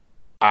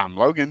I'm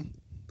Logan,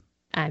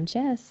 I'm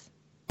Jess.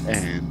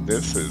 and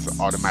this is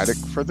Automatic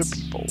for the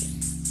People.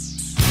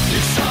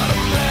 It's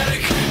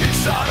automatic,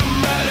 it's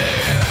automatic,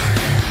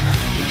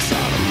 it's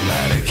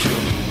automatic.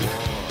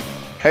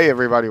 Hey,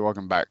 everybody,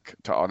 welcome back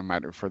to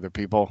Automatic for the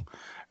People,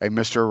 a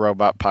Mr.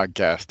 Robot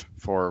podcast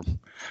for,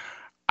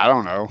 I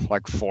don't know,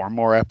 like 4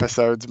 more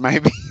episodes,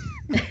 maybe.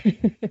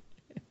 I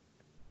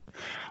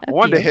A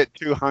wanted to few. hit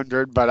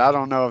 200, but I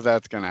don't know if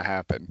that's going to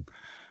happen.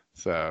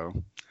 So,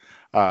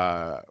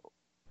 uh,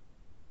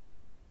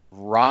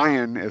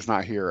 Ryan is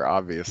not here,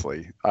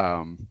 obviously.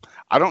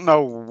 I don't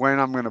know when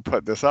I'm going to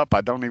put this up.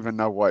 I don't even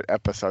know what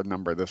episode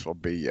number this will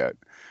be yet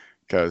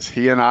because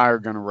he and I are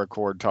going to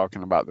record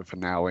talking about the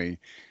finale.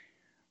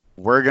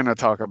 We're going to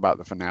talk about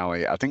the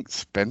finale. I think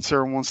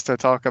Spencer wants to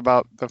talk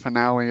about the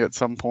finale at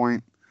some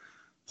point.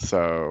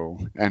 So,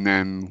 and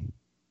then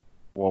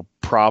we'll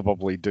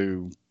probably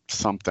do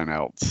something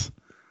else.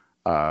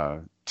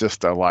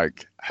 Just to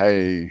like,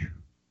 hey,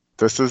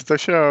 this is the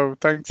show.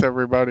 Thanks,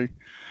 everybody.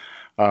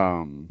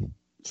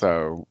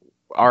 So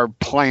our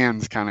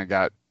plans kind of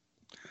got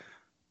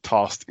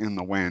tossed in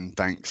the wind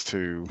thanks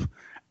to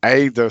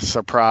the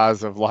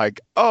surprise of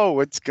like, oh,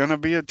 it's gonna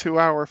be a 2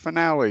 hour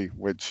finale,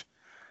 which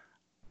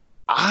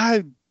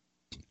I,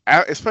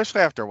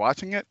 especially after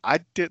watching it, I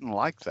didn't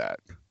like that.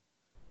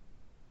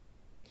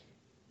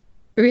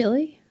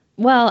 Really?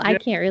 Well, I Yeah.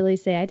 can't really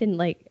say I didn't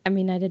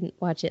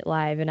watch it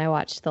live and I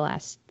watched the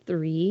last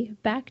three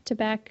back to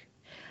back.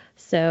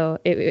 So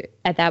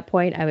at that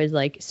point, I was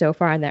like so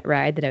far on that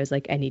ride that I was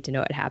like, I need to know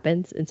what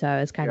happens. And so I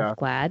was kind of Yeah.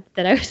 glad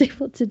that I was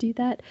able to do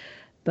that.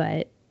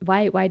 But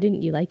why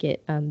didn't you like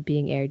it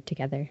being aired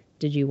together?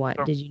 Did you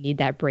need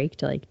that break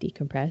to like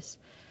decompress?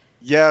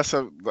 Yeah,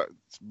 so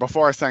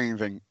before I say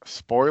anything,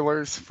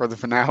 spoilers for the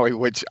finale,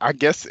 which I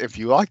guess if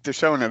you like the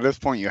show and at this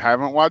point you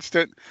haven't watched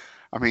it,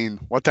 I mean,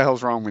 what the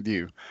hell's wrong with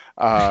you?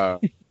 Uh,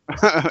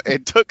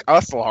 it took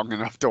us long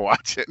enough to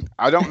watch it.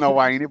 I don't know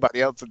why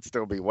anybody else would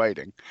still be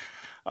waiting.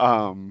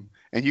 And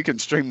you can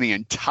stream the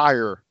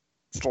entire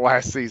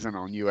last season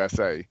on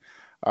USA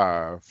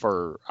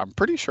for, I'm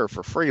pretty sure,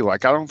 for free.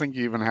 Like, I don't think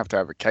you even have to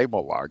have a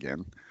cable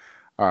login.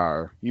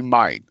 You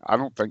might. I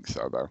don't think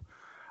so, though.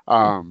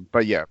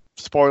 But yeah,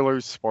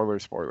 spoilers,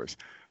 spoilers, spoilers.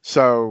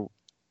 So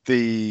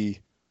the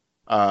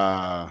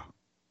uh,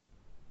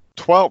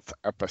 12th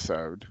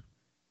episode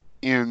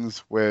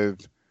ends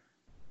with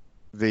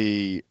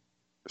the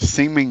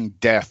seeming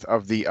death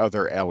of the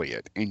other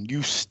Elliot, and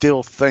you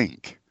still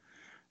think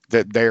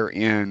that they're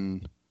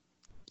in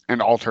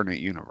an alternate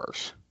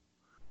universe.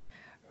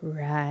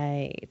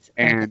 Right. Okay.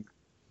 And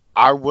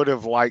I would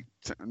have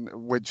liked,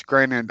 which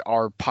granted,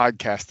 our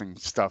podcasting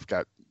stuff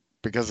got,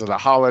 because of the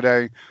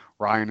holiday,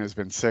 Ryan has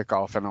been sick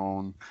off and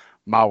on,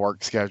 my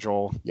work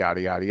schedule,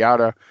 yada, yada,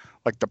 yada.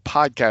 Like the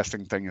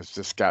podcasting thing has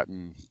just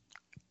gotten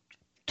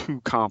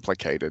too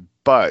complicated.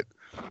 But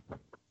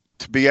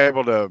to be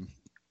able to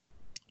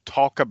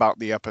talk about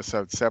the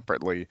episode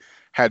separately,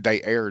 had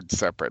they aired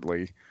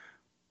separately,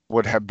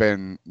 would have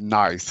been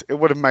nice. It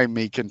would have made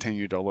me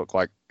continue to look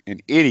like an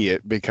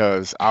idiot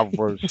because I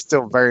was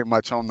still very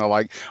much on the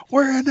like,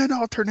 we're in an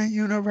alternate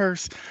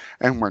universe,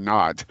 and we're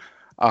not.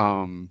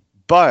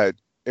 But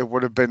it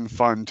would have been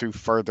fun to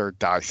further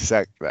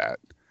dissect that.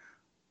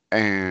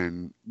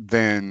 And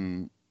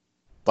then,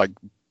 like,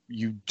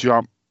 you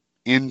jump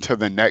into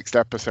the next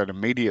episode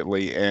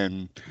immediately,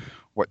 and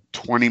what,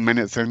 20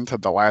 minutes into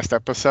the last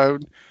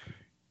episode,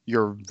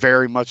 you're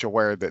very much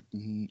aware that,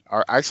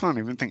 or actually, I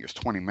don't even think it's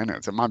 20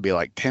 minutes. It might be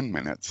like 10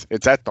 minutes.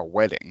 It's at the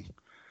wedding.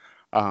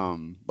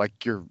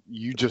 Like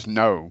you just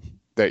know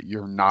that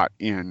you're not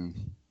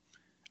in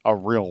a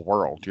real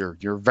world.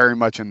 You're very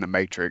much in the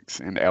Matrix,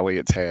 in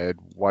Elliot's head,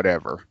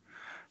 whatever.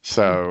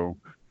 So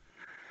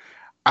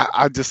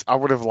I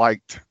would have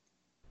liked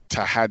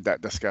to had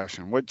that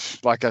discussion, which,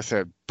 like I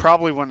said,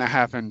 probably wouldn't have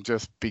happened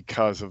just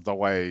because of the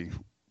way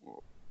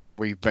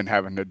we've been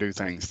having to do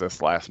things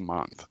this last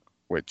month,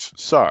 which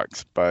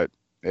sucks, but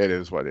it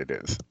is what it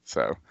is.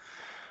 So,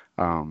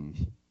 um,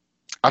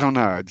 I don't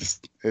know.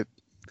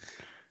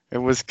 It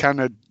was kind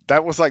of,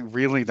 that was like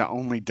really the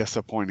only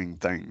disappointing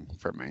thing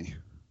for me.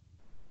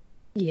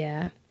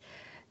 Yeah.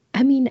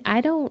 I mean,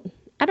 I don't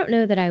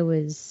know that I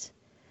was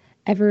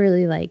ever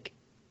really like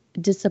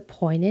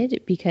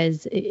disappointed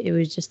because it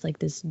was just like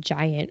this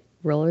giant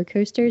roller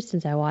coaster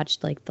since I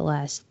watched like the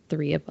last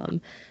three of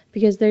them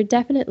because they're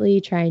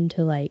definitely trying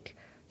to like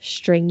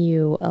string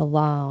you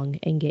along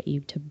and get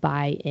you to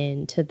buy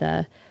into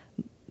the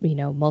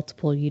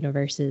multiple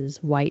universes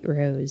white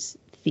rose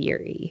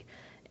theory.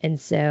 And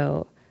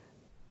so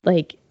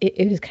like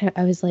it was kind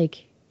of I was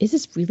like, is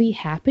this really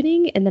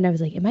happening? And then I was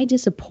like, am I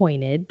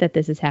disappointed that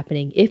this is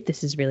happening if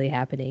this is really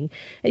happening?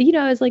 And,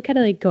 I was like kind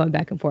of like going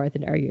back and forth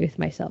and arguing with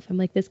myself. I'm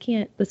like, this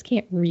can't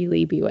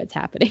really be what's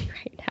happening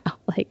right now.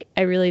 Like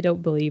I really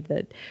don't believe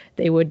that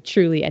they would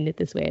truly end it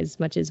this way as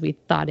much as we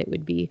thought it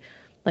would be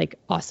like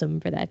awesome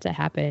for that to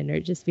happen, or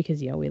just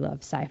because we love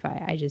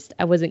sci-fi.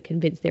 I wasn't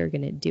convinced they were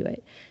going to do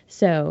it.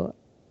 So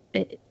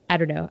I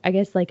don't know. I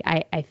guess like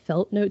I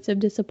felt notes of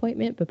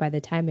disappointment, but by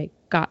the time it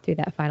got through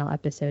that final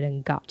episode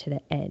and got to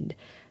the end,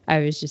 I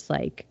was just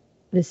like,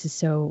 this is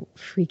so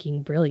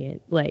freaking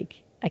brilliant.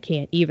 Like I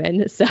can't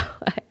even. So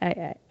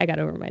I got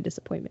over my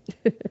disappointment.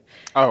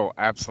 Oh,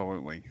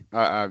 absolutely.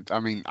 I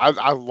mean,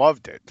 I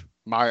loved it.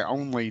 My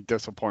only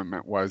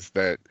disappointment was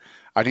that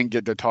I didn't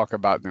get to talk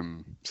about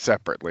them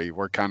separately.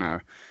 We're kind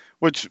of,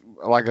 which,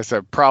 like I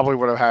said, probably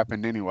would have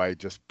happened anyway,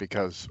 just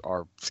because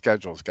our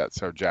schedules got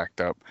so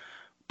jacked up.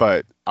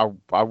 But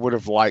I would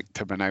have liked to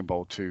have been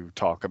able to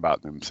talk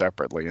about them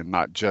separately and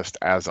not just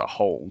as a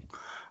whole.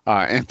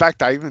 In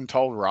fact, I even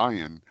told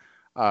Ryan,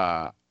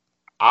 uh,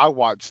 I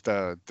watched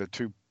the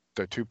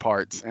two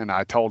parts, and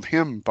I told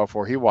him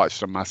before he watched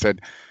them. I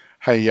said,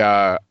 "Hey,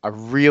 I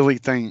really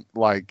think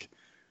like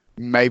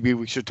maybe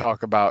we should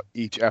talk about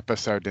each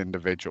episode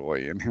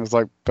individually." And he was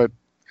like, "But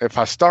if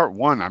I start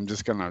one, I'm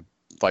just gonna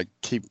like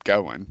keep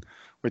going,"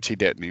 which he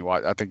didn't.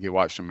 I think he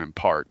watched them in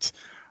parts.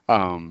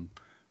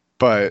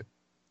 But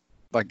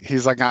like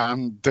he's like,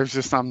 I'm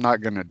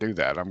not gonna do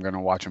that. I'm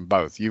gonna watch them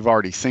both. You've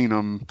already seen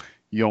them.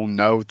 You'll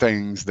know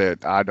things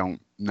that I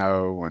don't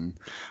know, and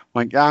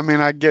like I mean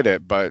I get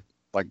it, but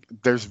like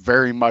there's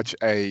very much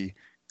a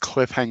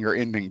cliffhanger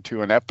ending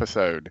to an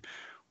episode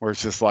where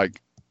it's just like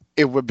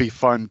it would be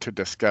fun to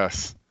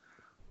discuss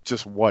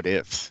just what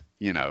ifs,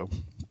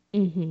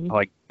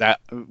 like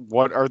that.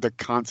 What are the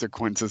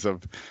consequences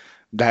of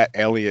that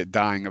Elliot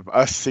dying, of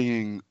us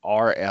seeing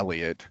our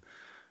Elliot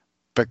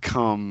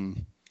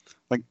become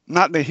like,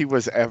 not that he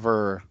was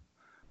ever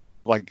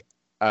like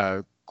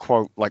a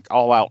quote like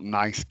all out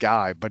nice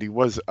guy, but he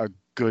was a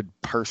good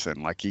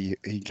person. Like he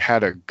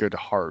had a good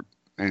heart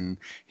and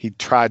he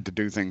tried to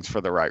do things for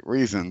the right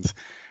reasons.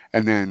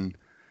 And then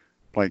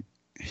like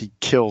he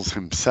kills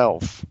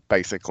himself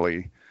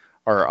basically,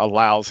 or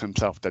allows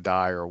himself to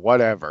die or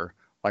whatever.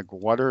 Like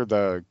what are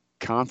the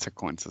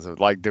consequences of,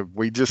 like, did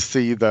we just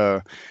see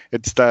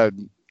it's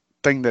the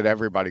thing that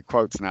everybody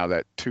quotes now,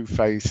 that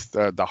Two-Face,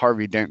 the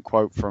Harvey Dent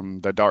quote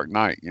from The Dark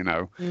Knight,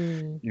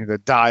 you either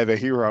die the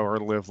hero or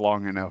live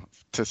long enough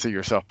to see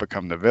yourself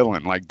become the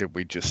villain. Like, did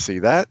we just see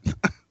that?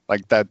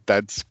 Like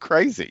that's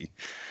crazy,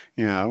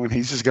 and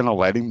he's just going to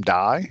let him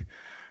die,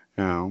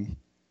 and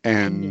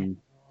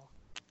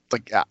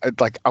like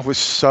I was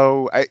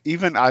so, I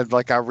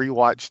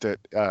rewatched it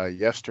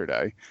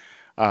yesterday,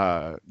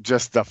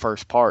 just the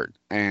first part,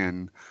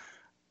 and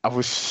I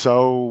was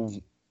so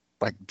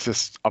like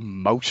just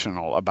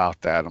emotional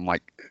about that. I'm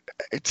like,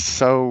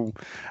 it's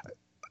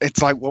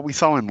like what we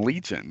saw in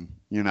Legion,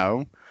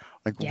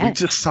 like we Yes.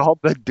 just saw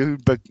the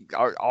dude, but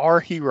our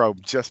hero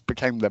just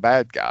became the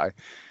bad guy.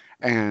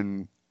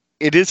 And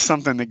it is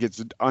something that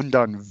gets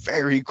undone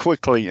very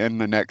quickly in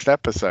the next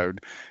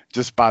episode,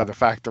 just by the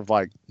fact of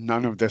like,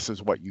 none of this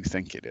is what you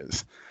think it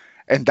is.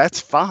 And that's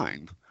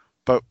fine.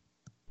 But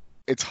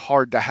it's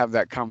hard to have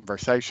that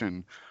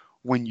conversation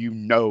when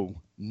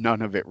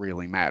none of it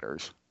really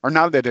matters. Or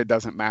not that it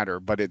doesn't matter,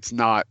 but it's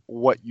not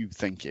what you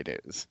think it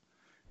is,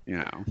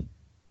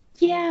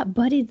 Yeah,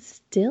 but it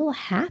still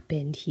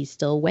happened. He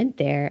still went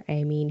there.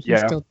 I mean, he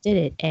Yeah. still did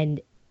it. And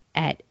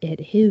at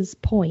his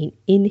point,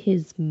 in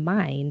his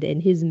mind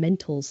and his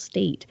mental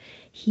state,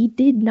 he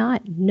did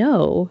not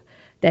know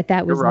that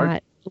You're was right.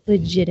 not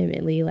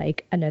legitimately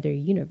like another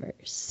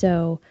universe.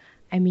 So,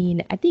 I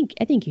mean, I think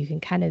you can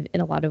kind of,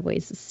 in a lot of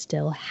ways,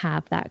 still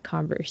have that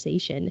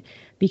conversation,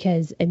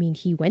 because I mean,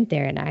 he went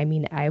there, and I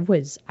mean, I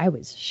was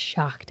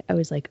shocked. I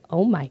was like,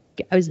 oh my,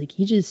 I was like,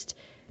 he just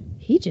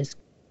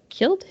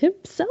killed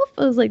himself.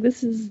 I was like,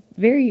 this is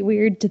very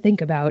weird to think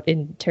about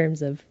in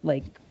terms of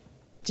like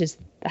just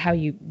how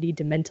you need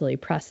to mentally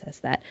process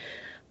that.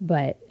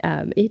 But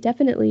it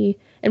definitely,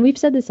 and we've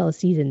said this all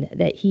season,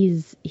 that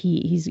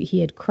he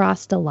had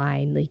crossed a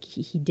line. Like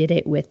he did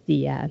it with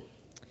the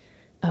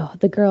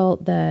the girl,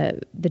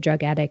 the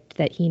drug addict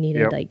that he needed,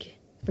 Yep. like,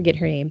 forget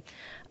her name.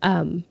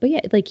 But yeah,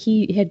 like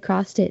he had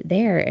crossed it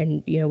there,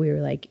 and we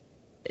were like,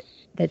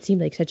 that seemed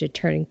like such a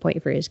turning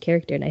point for his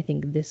character, and I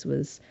think this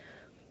was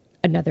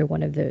another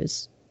one of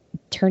those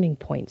turning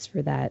points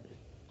for that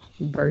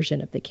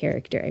version of the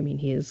character. I mean,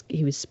 he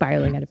was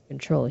spiraling out of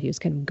control. He was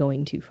kind of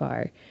going too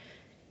far.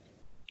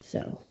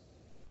 So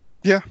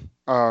Yeah.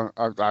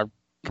 I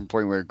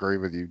completely agree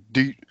with you.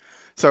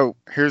 So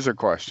here's a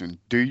question.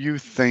 Do you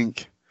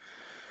think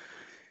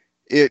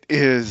it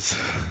is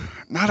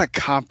not a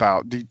cop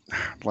out?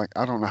 Like,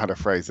 I don't know how to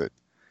phrase it.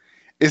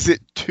 Is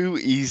it too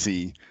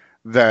easy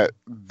that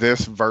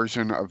this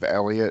version of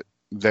Elliot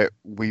that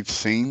we've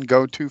seen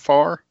go too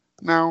far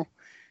now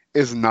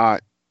is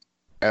not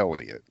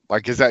Elliot?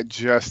 Like, is that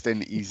just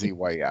an easy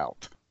way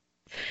out?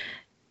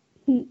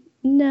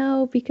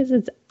 no, because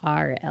it's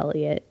our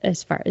Elliot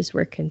as far as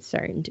we're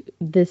concerned.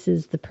 This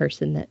is the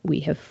person that we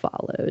have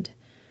followed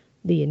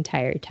the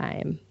entire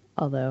time.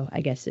 Although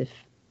I guess if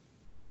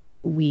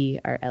we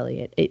are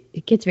Elliot,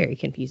 it gets very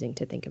confusing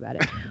to think about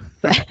it.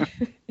 But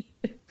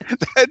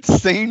That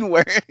scene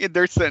where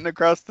they're sitting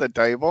across the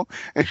table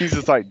and he's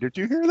just like, "Did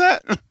you hear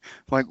that?"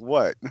 Like,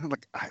 what? I'm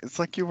like, it's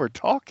like you were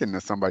talking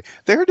to somebody.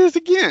 There it is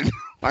again.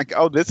 Like,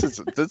 oh, this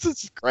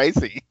is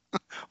crazy.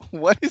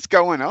 What is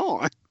going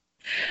on?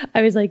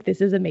 I was like, this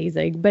is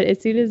amazing. But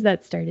as soon as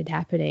that started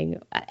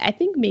happening, I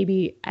think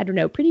maybe, I don't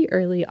know, pretty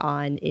early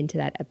on into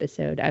that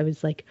episode, I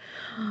was like,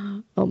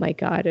 oh my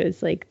God. I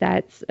was like,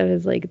 that's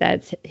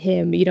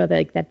him,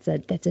 like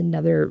that's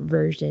another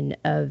version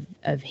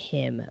of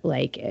him.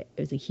 Like it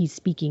was like he's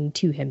speaking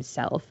to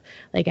himself.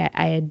 Like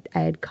I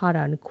had caught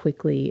on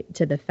quickly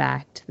to the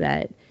fact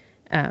that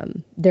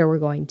there were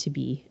going to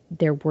be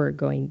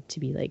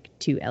like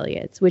two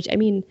Elliots, which I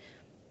mean,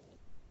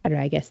 I don't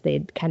know, I guess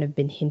they'd kind of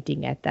been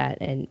hinting at that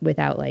and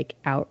without like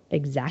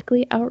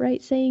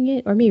outright saying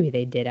it, or maybe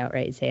they did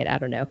outright say it, I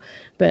don't know.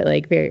 But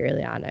like very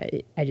early on,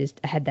 I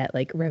had that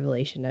like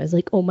revelation. I was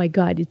like, oh my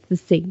God, it's the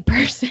same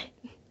person.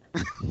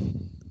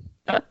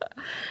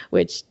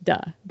 Which, duh,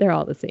 they're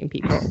all the same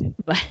people.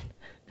 But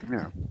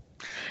Yeah.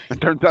 It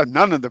turns out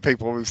none of the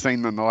people we've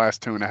seen in the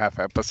last 2.5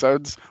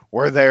 episodes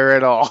were there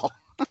at all.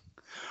 can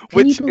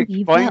you Which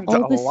believe that?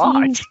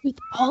 explains a lot.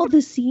 All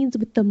the scenes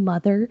with the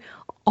mother,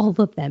 all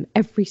of them,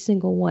 every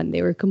single one,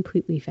 they were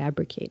completely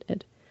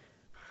fabricated.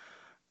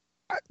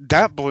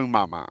 That blew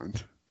my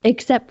mind.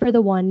 Except for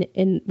the one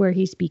in where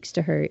he speaks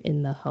to her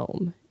in the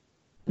home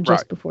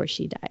just Right. before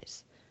she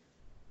dies.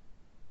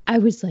 I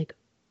was like,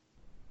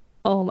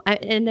 oh,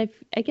 I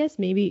guess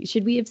maybe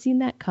should we have seen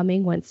that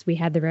coming once we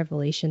had the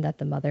revelation that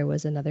the mother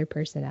was another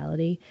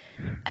personality?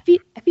 I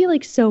feel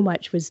like so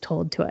much was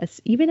told to us,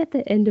 even at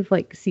the end of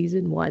like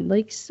season 1.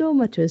 Like so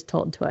much was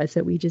told to us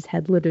that we just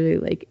had literally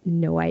like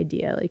no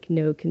idea, like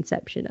no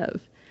conception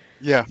of.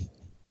 Yeah.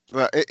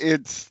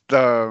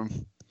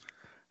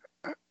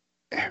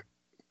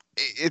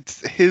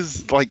 It's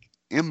his like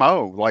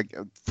MO, like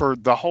for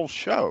the whole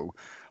show.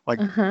 Like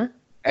Uh-huh.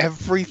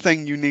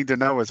 everything you need to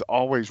know is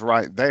always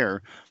right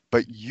there,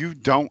 but you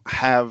don't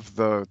have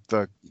the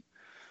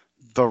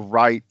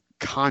right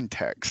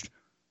context.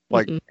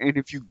 Like, Mm-mm. and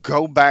if you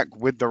go back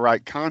with the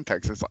right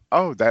context, it's like,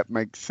 oh, that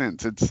makes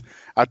sense.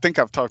 I think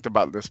I've talked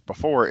about this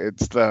before.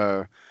 It's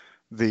the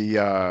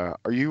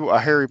are you a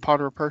Harry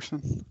Potter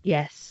person?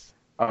 Yes.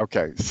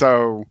 Okay,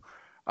 so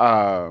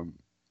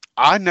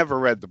I never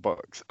read the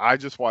books. I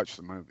just watched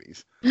the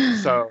movies.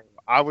 So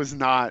I was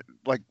not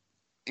like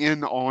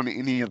in on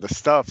any of the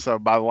stuff. So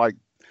by like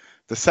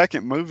the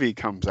second movie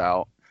comes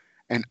out,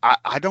 and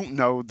I don't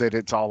know that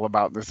it's all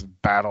about this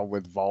battle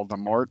with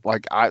Voldemort.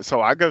 Like I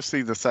go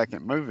see the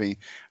second movie,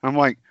 and I'm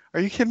like, are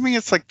you kidding me?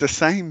 It's like the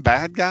same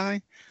bad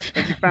guy.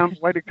 Like he found a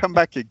way to come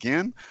back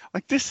again.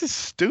 Like this is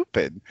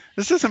stupid.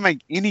 This doesn't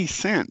make any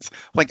sense.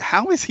 Like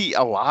how is he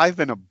alive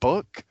in a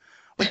book?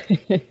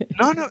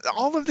 No,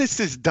 all of this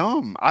is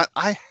dumb.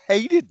 I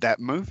hated that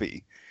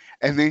movie.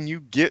 And then you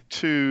get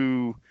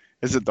to,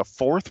 is it the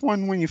fourth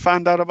one when you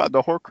find out about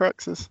the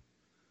Horcruxes?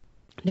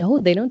 No,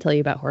 they don't tell you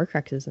about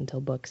Horcruxes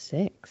until book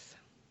 6.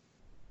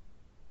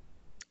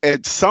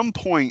 At some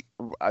point,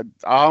 I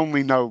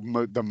only know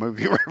the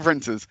movie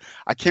references.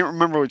 I can't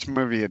remember which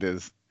movie it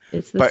is.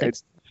 It's the But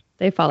 6th.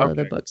 They follow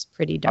the okay. books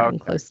pretty darn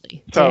Okay.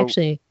 closely. They So-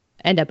 actually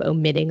end up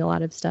omitting a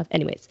lot of stuff.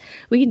 Anyways,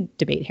 we can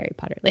debate Harry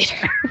Potter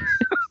later.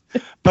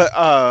 But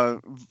I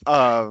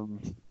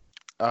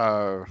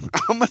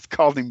almost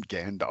called him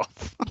Gandalf.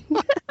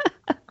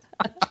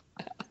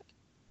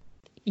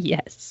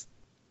 Yes.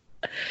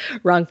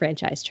 Wrong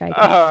franchise. Try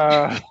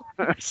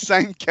again.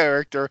 Same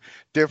character,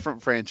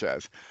 different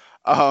franchise.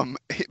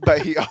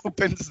 But he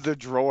opens the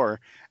drawer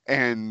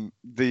and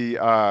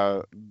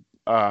the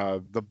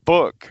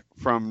book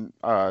from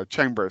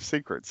Chamber of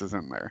Secrets is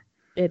in there.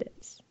 It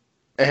is.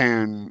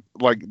 And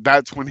like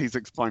that's when he's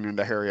explaining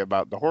to Harry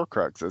about the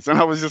Horcruxes. And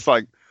I was just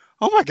like,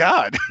 oh my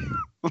God.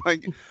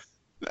 like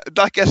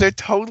it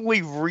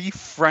totally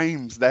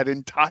reframes that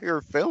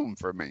entire film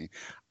for me.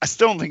 I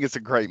still don't think it's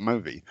a great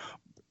movie,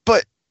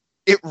 but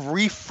it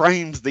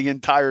reframes the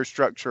entire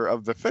structure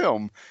of the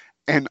film.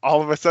 And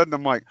all of a sudden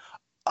I'm like,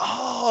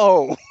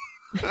 oh,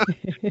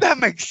 that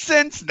makes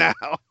sense now.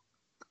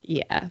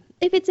 Yeah.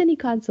 If it's any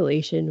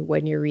consolation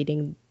when you're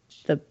reading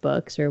the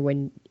books or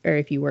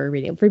if you were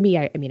reading, for me,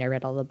 I mean, I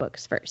read all the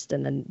books first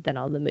and then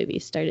all the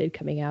movies started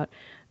coming out.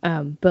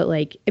 But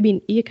like, I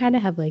mean, you kind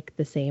of have like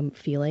the same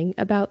feeling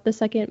about the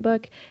second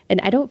book.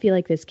 And I don't feel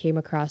like this came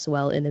across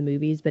well in the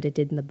movies, but it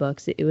did in the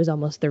books. It was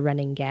almost the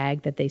running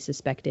gag that they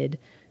suspected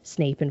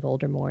Snape and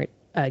Voldemort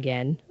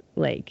again.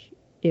 Like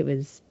they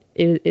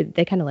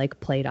kind of like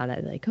played on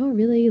it. Like, oh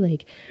really?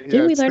 Like,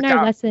 didn't we it's the learn our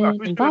guy lesson? who's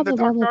And doing blah, the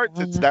blah, dark blah, arts.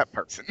 blah, It's blah. that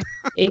person.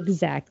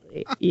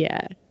 Exactly.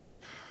 Yeah.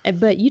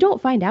 But you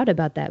don't find out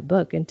about that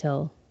book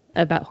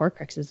about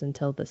Horcruxes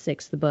until the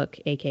 6th book,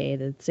 aka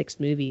the 6th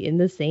movie, in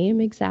the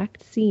same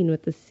exact scene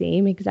with the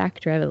same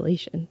exact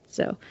revelation.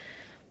 So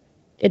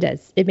it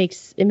does. It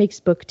makes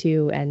book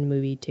 2 and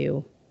movie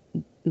 2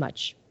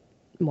 much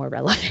more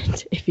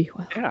relevant, if you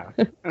will. Yeah.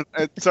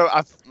 And so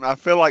I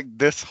feel like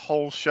this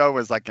whole show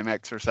is like an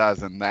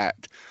exercise in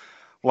that.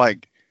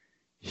 Like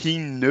he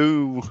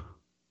knew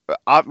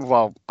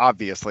Well,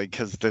 obviously,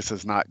 because this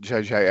is not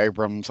J.J.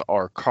 Abrams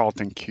or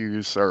Carlton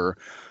Cuse or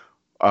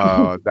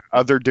the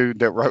other dude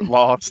that wrote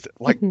Lost.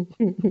 Like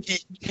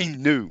he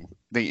knew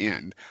the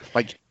end.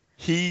 Like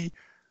he,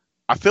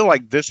 I feel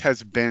like this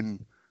has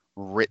been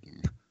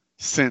written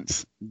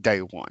since day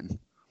one.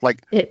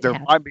 Like It there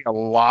has. might be a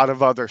lot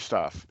of other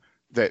stuff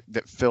that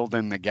filled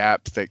in the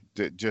gaps that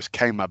just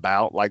came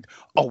about. Like,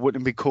 oh,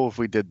 wouldn't it be cool if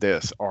we did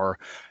this? Or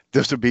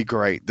this would be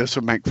great. This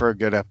would make for a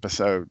good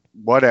episode.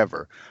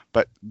 Whatever.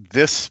 But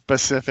this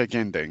specific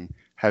ending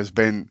has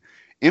been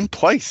in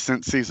place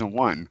since season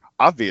one,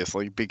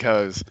 obviously,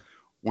 because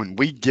when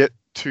we get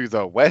to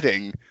the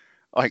wedding,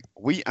 like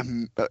we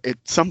at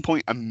some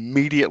point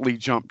immediately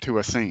jump to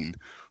a scene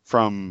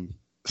from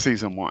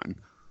season one.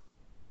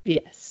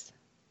 Yes.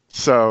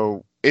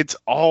 So it's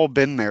all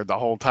been there the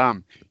whole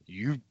time.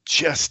 You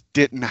just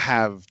didn't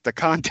have the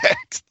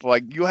context.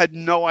 Like you had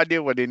no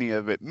idea what any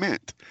of it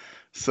meant.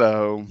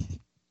 So,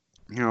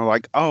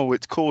 like, oh,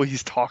 it's cool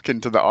he's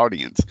talking to the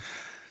audience.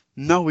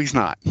 No, he's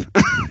not.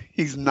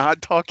 He's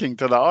not talking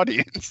to the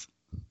audience.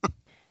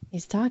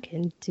 He's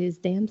talking to his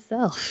damn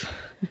self.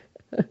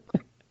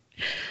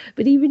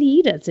 But even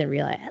he doesn't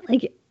realize.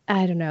 Like,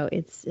 I don't know.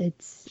 It's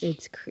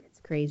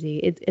crazy.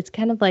 It's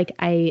kind of like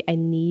I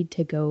need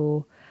to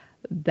go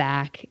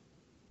back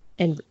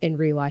and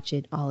rewatch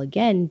it all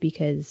again,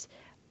 because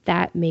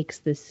that makes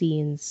the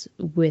scenes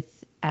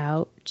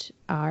without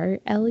our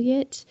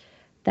Elliot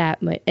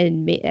that much.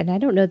 And I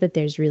don't know that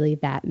there's really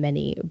that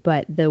many,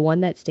 but the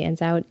one that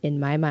stands out in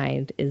my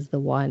mind is the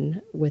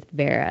one with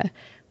Vera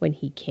when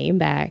he came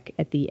back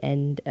at the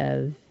end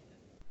of,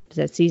 was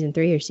that season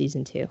 3 or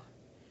season 2?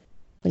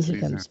 When he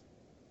comes.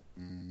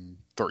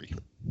 3.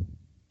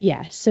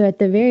 Yeah, so at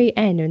the very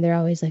end, and they're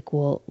always like,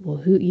 well,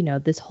 who,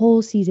 this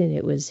whole season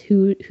it was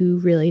who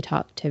really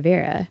talked to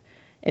Vera.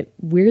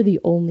 We're the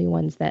only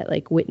ones that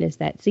like witnessed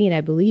that scene. I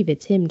believe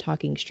it's him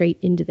talking straight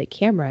into the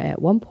camera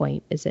at one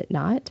point, is it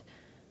not?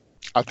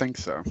 I think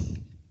so.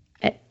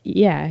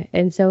 Yeah,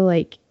 and so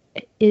like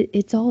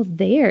it's all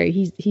there.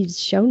 He's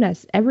shown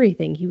us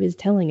everything. He was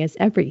telling us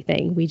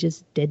everything. We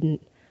just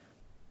didn't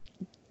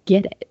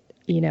get it.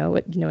 You know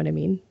what I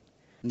mean?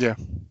 Yeah.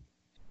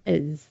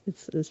 It's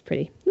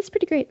pretty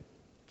great.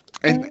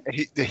 And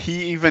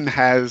he even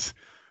has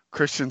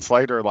Christian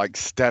Slater like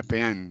step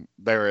in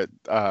there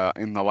at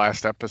in the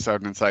last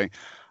episode and say,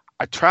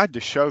 I tried to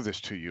show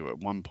this to you at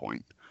one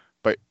point,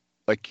 but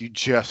like you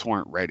just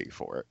weren't ready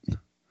for it.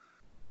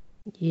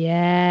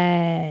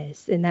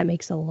 Yes, and that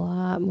makes a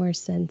lot more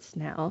sense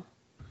now.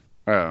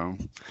 Oh,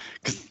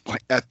 because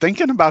like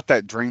thinking about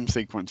that dream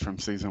sequence from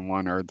season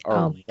 1 or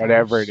Oh my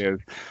whatever gosh. it is,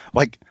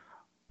 like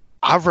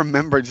I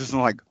remember just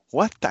like,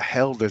 what the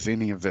hell does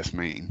any of this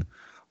mean?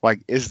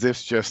 Like, is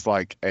this just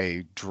like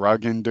a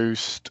drug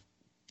induced,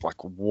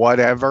 like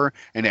whatever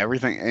and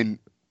everything? And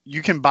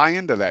you can buy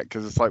into that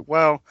because it's like,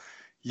 well,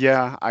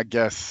 yeah, I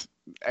guess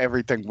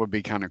everything would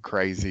be kind of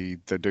crazy.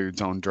 The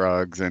dude's on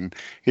drugs and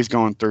he's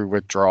going through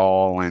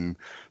withdrawal. And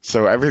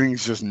so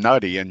everything's just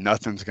nutty and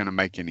nothing's going to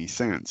make any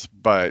sense.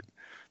 But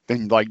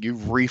then, like, you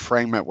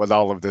reframe it with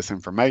all of this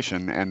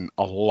information and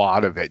a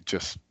lot of it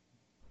just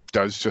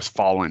does just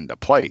fall into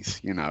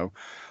place,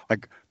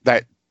 like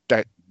that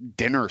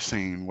dinner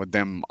scene with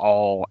them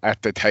all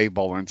at the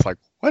table, and it's like,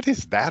 what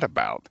is that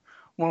about?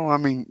 Well, I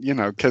mean,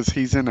 because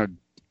he's in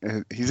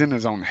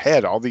his own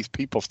head. All these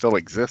people still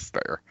exist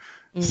there,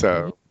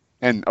 so,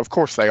 and of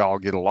course they all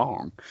get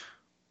along.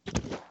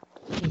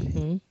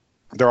 Mm-hmm.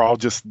 They're all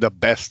just the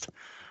best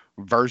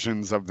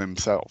versions of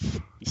themselves.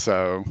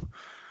 So,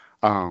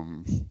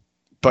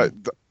 but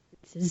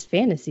His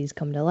fantasies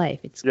come to life.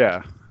 It's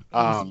yeah.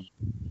 crazy.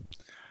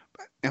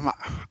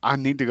 I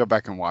need to go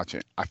back and watch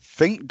it. I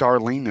think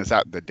Darlene is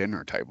at the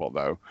dinner table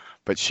though,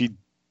 but she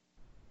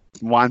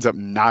winds up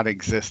not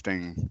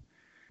existing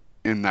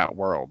in that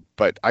world.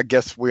 But I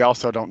guess we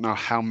also don't know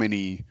how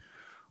many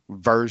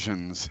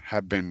versions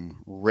have been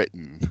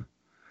written.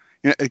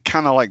 It's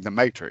kind of like the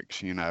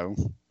Matrix,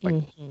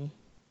 like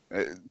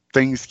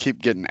things keep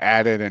getting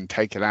added and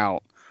taken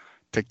out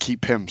to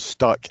keep him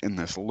stuck in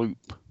this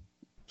loop.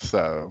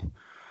 So,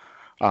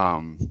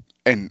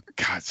 and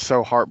God, it's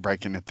so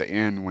heartbreaking at the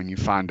end when you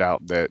find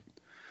out that,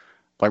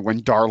 like,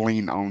 when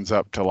Darlene owns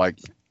up to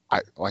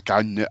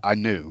I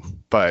knew,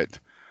 but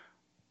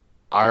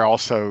I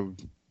also,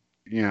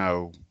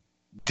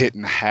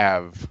 didn't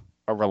have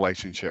a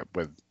relationship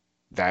with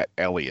that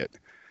Elliot,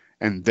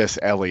 and this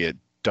Elliot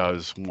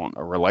does want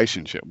a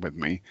relationship with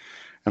me,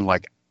 and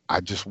like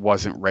I just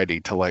wasn't ready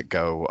to let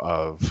go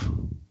of,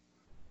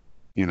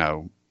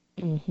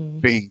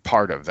 being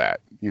part of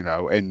that,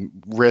 and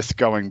risk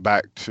going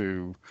back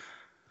to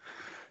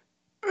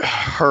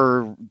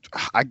her,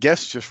 I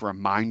guess, just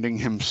reminding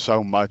him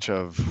so much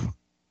of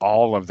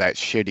all of that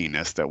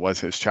shittiness that was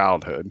his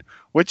childhood,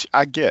 which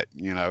I get.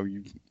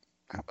 Do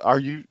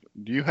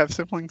you have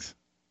siblings?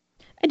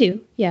 I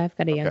do. Yeah, I've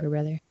got a Okay. younger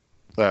brother.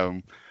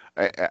 So,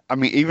 I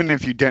mean, even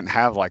if you didn't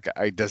have like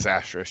a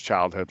disastrous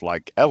childhood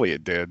like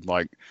Elliot did,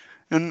 like,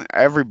 and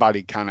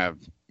everybody kind of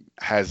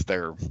has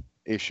their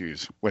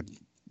issues with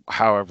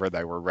however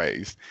they were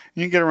raised.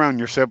 You get around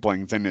your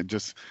siblings and it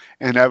just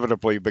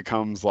inevitably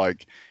becomes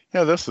like,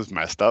 yeah, this was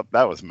messed up.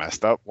 That was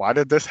messed up. Why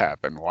did this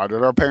happen? Why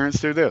did our parents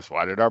do this?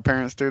 Why did our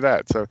parents do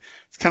that? So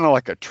it's kind of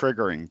like a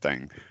triggering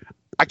thing.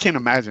 I can't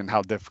imagine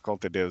how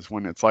difficult it is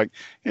when it's like,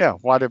 yeah,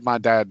 why did my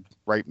dad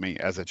rape me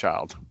as a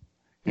child?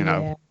 You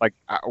know, Yeah. like,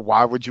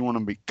 why would you want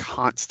to be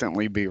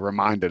constantly be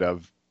reminded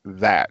of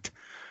that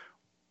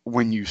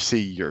when you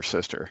see your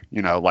sister?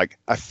 You know, like,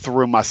 I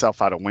threw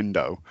myself out a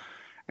window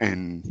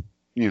and,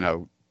 you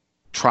know,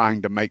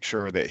 trying to make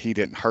sure that he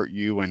didn't hurt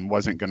you and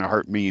wasn't going to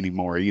hurt me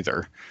anymore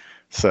either.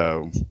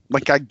 So,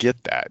 like, I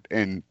get that.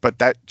 But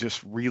that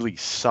just really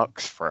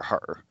sucks for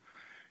her,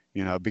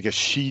 you know, because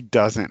she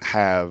doesn't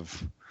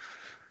have,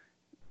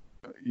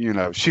 you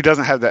know, she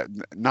doesn't have that.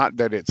 Not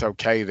that it's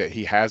okay that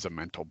he has a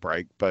mental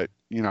break, but,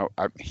 you know,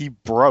 he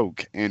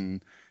broke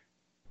and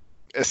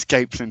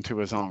escapes into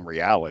his own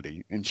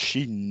reality, and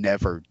she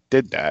never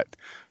did that.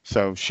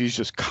 So she's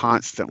just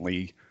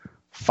constantly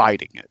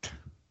fighting it.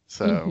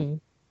 So,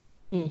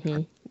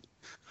 Mm-hmm.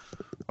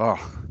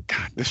 oh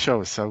God, this show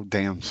is so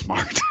damn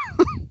smart.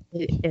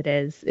 It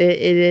is.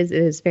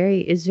 It's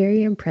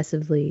very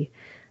impressively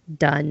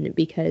done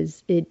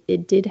because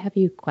it did have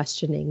you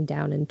questioning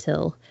down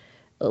until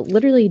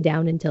literally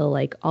down until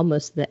like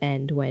almost the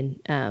end when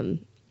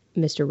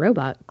Mr.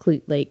 Robot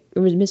it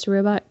was Mr.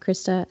 Robot,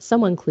 Krista,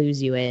 someone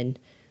clues you in.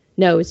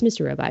 No, it's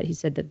Mr. Robot. He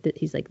said that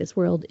he's like, this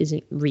world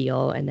isn't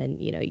real, and then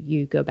you know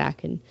you go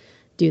back and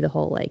do the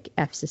whole like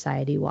F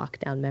Society walk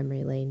down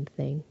memory lane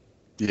thing.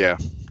 Yeah,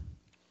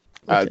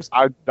 Which was,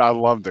 I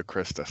love the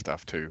Krista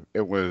stuff too.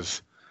 It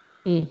was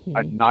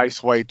a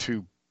nice way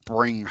to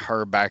bring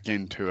her back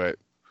into it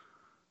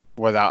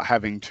without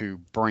having to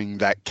bring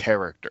that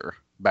character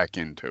back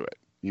into it,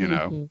 you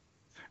know.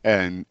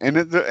 And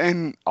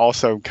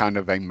also kind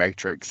of a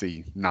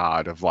matrixy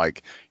nod of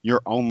like,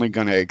 you're only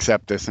going to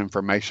accept this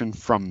information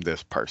from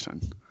this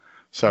person,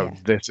 so Yeah.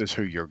 this is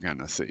who you're going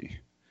to see,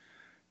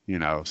 you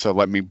know. So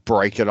let me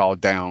break it all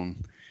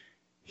down.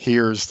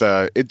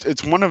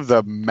 It's one of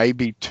the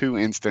maybe two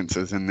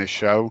instances in this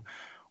show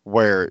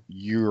where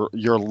you're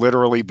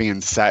literally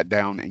being sat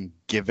down and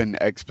given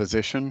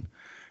exposition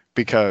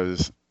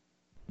because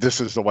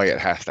this is the way it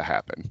has to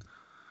happen.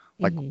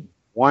 Like,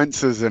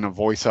 once is in a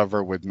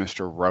voiceover with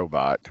Mr.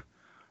 Robot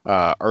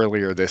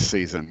earlier this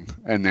season,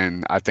 and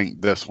then I think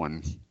this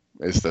one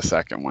is the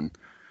second one.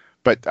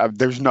 But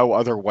there's no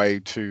other way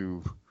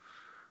to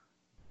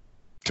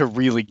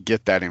really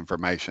get that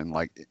information.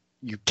 Like,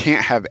 you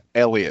can't have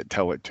Elliot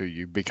tell it to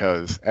you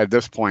because at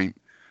this point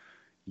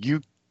you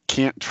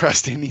can't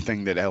trust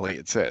anything that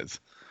Elliot says.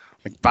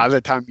 Like, by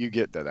the time you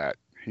get to that,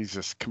 he's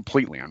just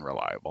completely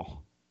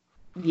unreliable.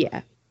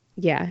 Yeah.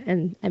 Yeah.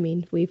 And I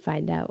mean, we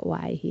find out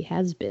why he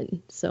has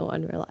been so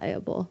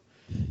unreliable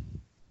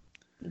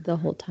the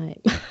whole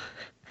time.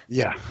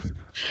 Yeah.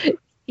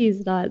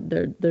 He's not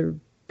the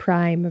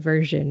prime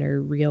version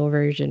or real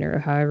version or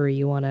however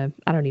you want to.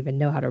 I don't even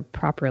know how to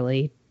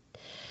properly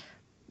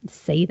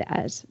say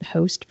that.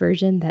 Host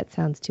version? That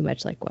sounds too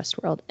much like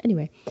Westworld.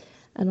 Anyway,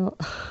 I don't.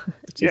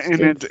 Yeah,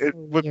 and it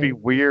would be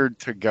weird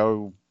to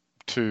go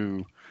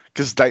to,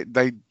 because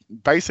they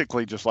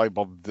basically just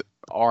labeled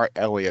our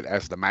Elliot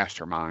as the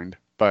mastermind,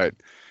 but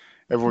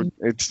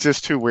it's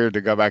just too weird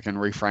to go back and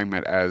reframe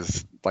it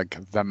as like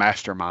the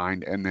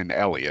mastermind and then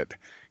Elliot,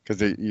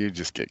 because you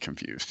just get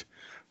confused.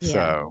 Yeah.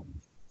 So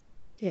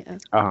Yeah.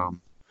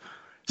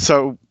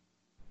 so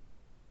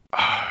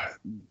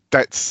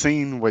that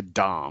scene with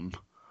Dom,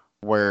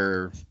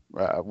 where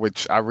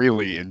which I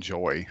really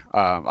enjoy.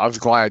 I was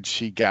glad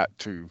she got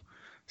to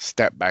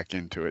step back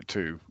into it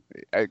too,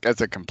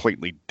 as a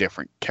completely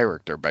different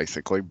character,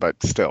 basically,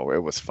 but still, it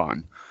was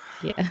fun.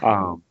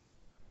 Yeah.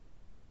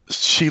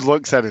 She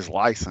looks at his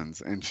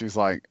license and she's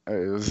like,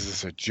 "Is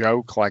this a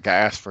joke? Like, I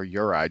asked for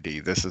your ID.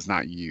 This is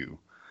not you."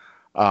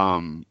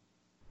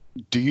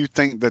 Do you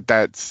think that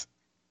that's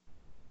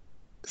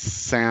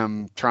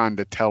Sam trying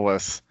to tell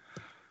us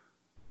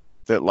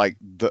that like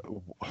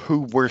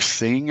who we're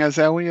seeing as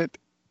Elliot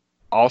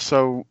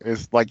also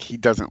is like, he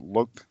doesn't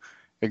look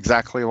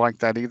exactly like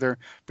that either?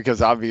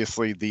 Because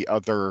obviously the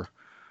other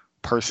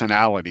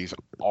personalities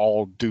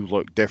all do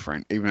look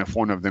different, even if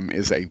one of them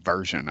is a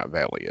version of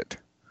Elliot.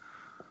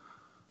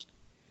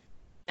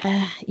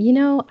 You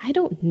know, I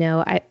don't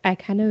know. I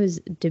kind of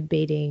was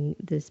debating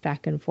this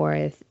back and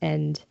forth,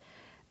 and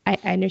I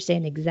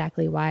understand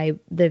exactly why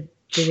the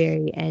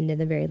very end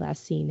and the very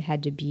last scene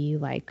had to be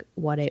like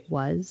what it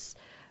was.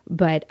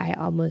 But I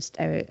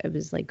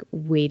was like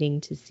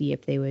waiting to see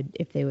if they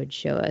would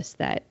show us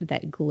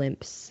that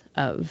glimpse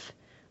of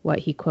what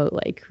he quote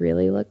like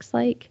really looks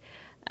like.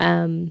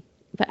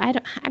 But I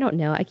don't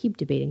know. I keep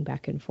debating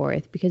back and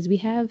forth because we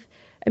have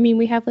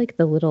like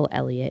the little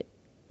Elliot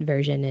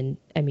version, and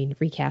I mean,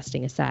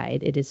 recasting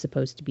aside, it is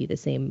supposed to be the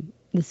same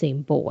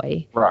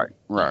boy, Right.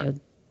 you know,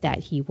 that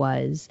he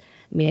was.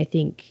 I mean, I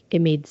think it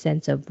made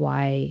sense of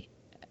why.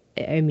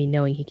 I mean,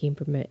 knowing he came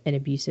from an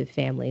abusive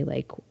family,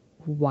 like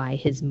why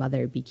his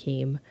mother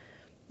became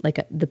like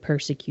the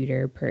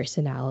persecutor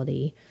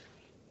personality.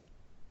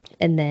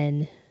 And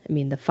then I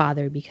mean, the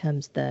father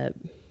becomes the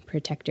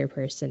protector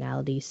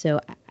personality.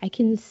 So I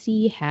can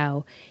see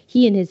how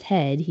he in his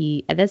head,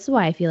 that's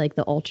why I feel like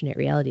the alternate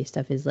reality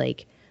stuff is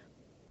like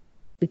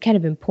kind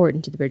of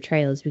important to the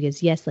portrayals,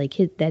 because yes, like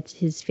that's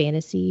his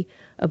fantasy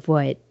of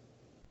what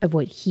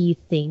he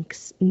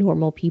thinks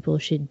normal people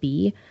should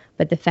be,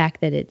 but the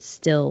fact that it's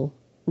still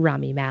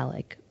Rami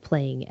Malek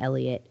playing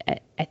Elliot,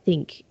 I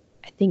think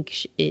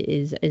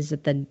is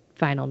the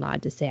final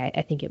nod to say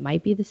I think it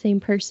might be the same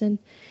person,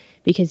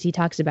 because he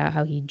talks about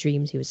how he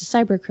dreams he was a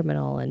cyber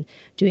criminal and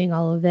doing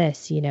all of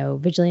this,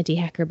 vigilante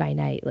hacker by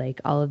night,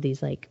 like all of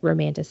these like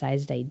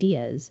romanticized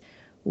ideas,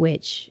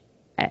 which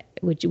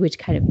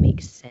kind of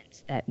makes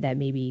sense that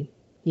maybe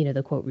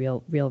the quote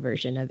real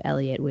version of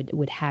Elliot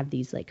would have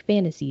these like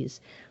fantasies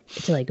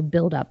to like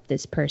build up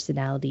this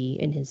personality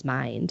in his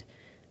mind.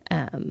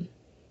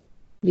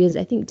 Because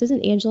I think,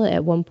 doesn't Angela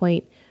at one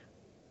point,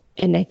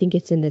 and I think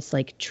it's in this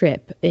like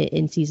trip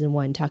in season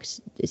 1,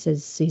 it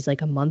says he's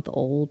like a month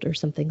old or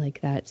something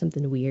like that,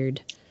 something weird.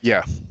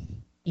 Yeah.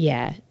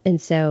 Yeah. And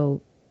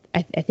so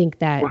I think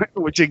that,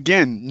 which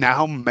again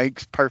now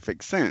makes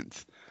perfect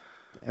sense.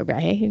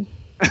 Right.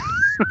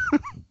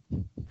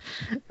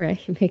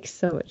 Right. It makes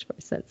so much more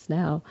sense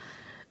now.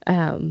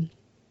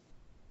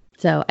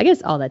 So I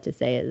guess all that to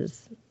say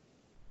is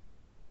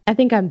I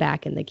think I'm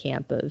back in the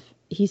camp of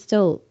he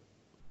still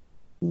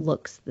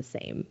looks the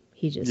same.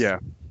 He just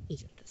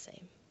isn't the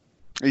same.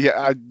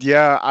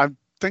 Yeah, I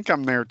think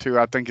I'm there too.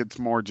 I think it's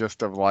more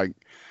just of like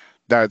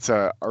that's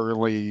a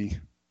early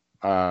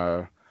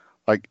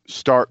like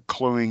start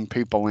cluing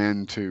people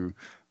into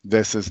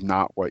this is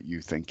not what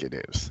you think it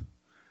is.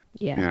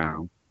 Yeah.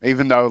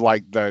 Even though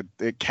like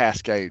it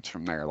cascades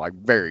from there like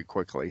very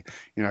quickly.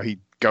 He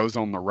goes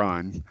on the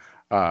run,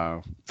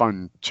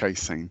 fun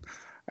chasing,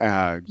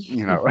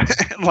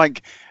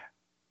 like,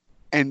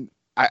 and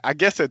I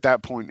guess at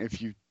that point,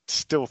 if you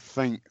still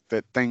think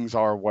that things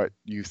are what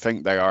you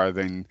think they are,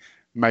 then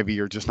maybe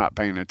you're just not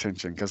paying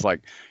attention, because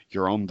like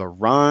you're on the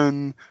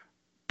run,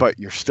 but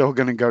you're still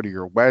going to go to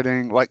your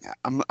wedding. Like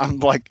I'm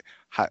like,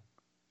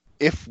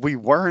 if we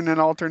were in an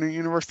alternate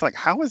universe, like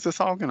how is this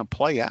all going to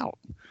play out?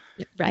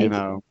 Right.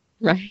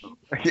 Right.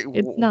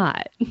 It's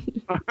not.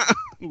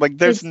 Like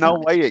there's no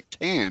way it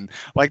can.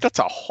 Like that's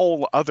a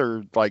whole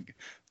other like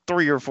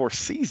 3 or 4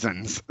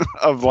 seasons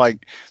of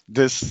like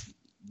this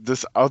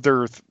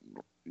other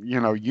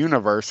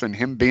universe, and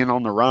him being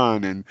on the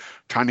run and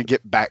trying to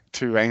get back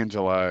to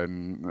Angela.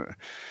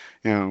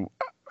 And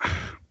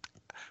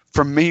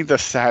for me the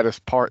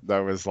saddest part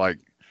though is like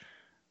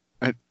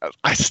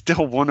I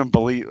still want to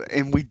believe,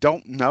 and we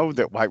don't know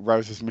that White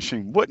Rose's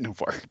machine wouldn't have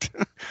worked.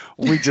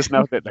 We just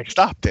know that they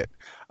stopped it.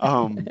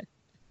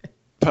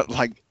 But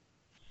like,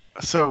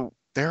 so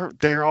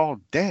they're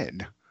all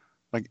dead.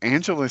 Like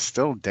Angela's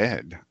still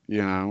dead.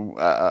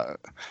 God,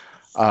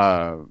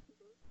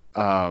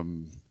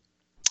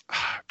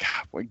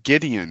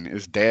 Gideon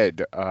is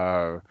dead.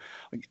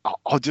 Like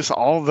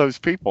all those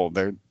people.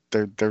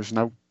 There's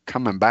no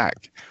coming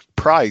back.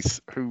 Price,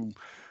 who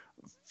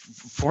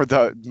for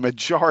the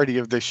majority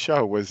of this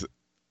show was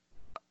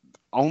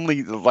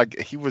only like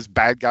he was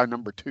bad guy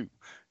number 2,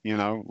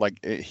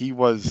 like he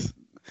was,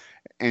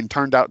 and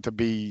turned out to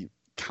be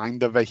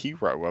kind of a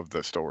hero of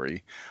the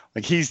story.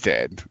 Like he's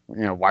dead.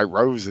 White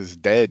Rose is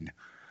dead.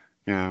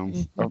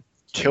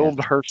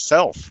 Killed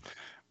herself,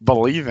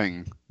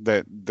 believing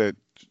that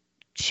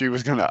she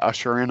was going to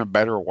usher in a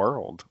better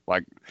world.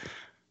 Like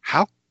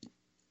how?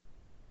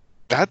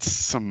 That's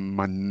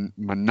some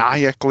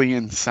maniacally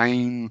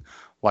insane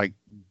like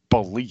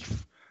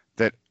belief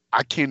that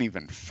I can't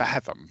even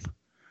fathom.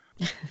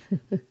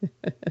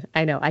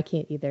 I know, I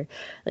can't either.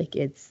 Like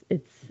it's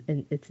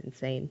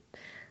insane.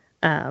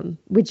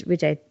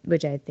 Which I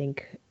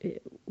think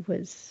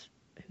was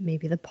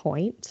maybe the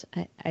point.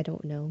 I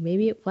don't know.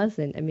 Maybe it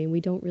wasn't. I mean,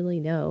 we don't really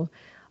know.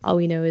 All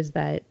we know is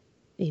that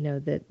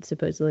that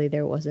supposedly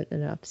there wasn't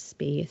enough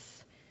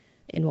space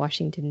in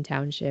Washington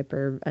Township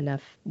or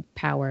enough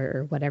power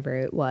or whatever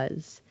it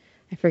was.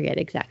 I forget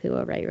exactly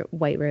what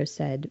White Rose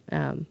said,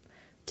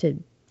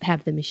 to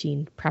have the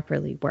machine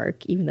properly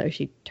work, even though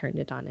she turned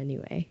it on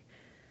anyway.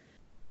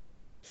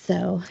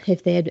 So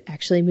if they had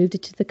actually moved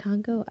it to the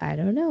Congo, I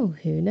don't know.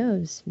 Who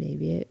knows?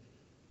 Maybe it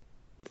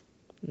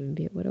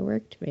would have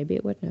worked. Maybe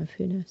it wouldn't have.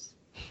 Who knows?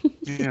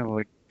 Yeah,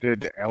 like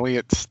did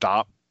Elliot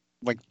stop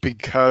like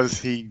because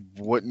he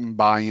wouldn't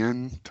buy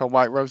in to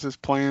White Rose's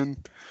plan,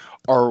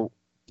 or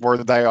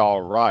were they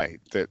all right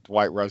that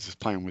White Rose's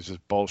plan was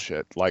just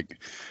bullshit? Like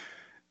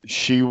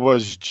she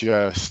was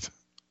just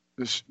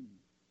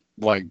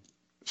like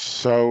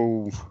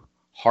so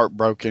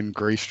heartbroken,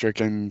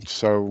 grief-stricken,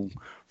 so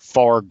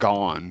far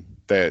gone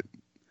that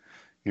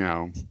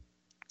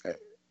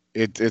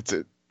it's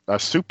a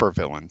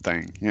supervillain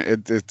thing.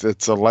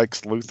 It's a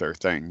Lex Luthor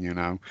thing.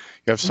 You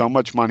have so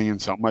much money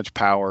and so much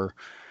power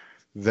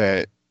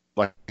that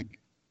like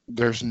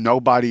there's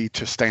nobody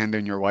to stand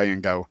in your way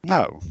and go,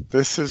 no,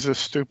 this is a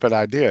stupid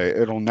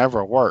idea, it'll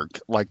never work.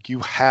 Like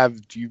you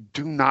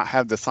do not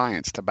have the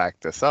science to back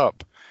this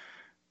up.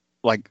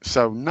 Like,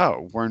 so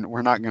no,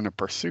 we're not going to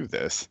pursue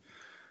this.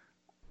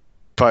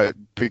 but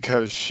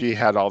because she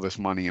had all this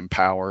money and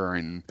power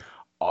and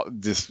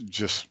this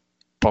just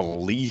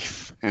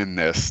belief in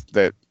this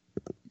that,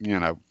 you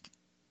know,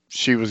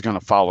 she was going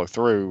to follow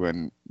through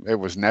and it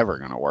was never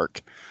going to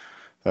work.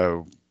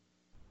 So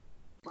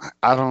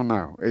I don't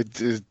know.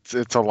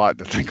 It's a lot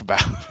to think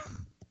about.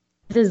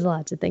 There's a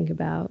lot to think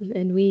about,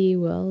 and we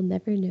will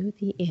never know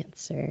the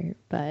answer.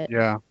 But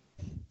Yeah.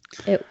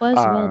 it was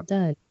well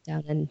done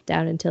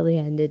down until the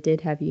end. It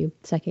did have you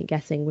second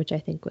guessing, which I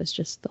think was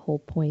just the whole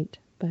point.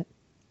 But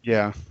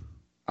Yeah.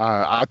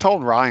 I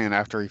told Ryan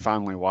after he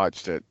finally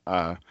watched it,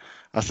 I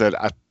said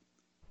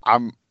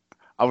I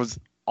was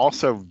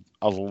also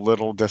a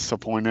little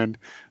disappointed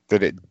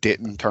that it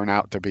didn't turn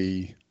out to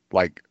be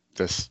like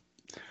this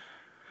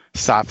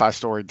sci-fi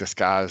story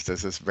disguised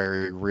as this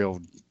very real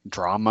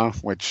drama,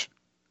 which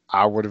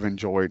I would have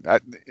enjoyed.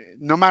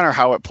 No matter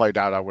how it played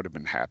out, I would have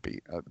been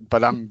happy.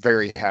 But I'm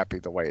very happy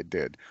the way it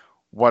did.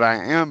 What I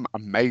am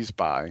amazed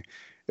by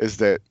is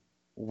that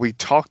we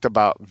talked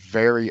about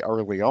very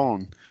early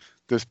on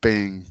this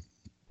being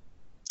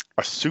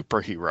a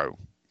superhero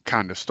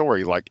kind of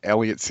story. Like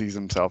Elliot sees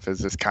himself as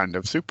this kind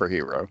of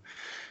superhero.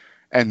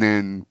 And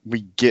then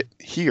we get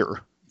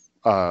here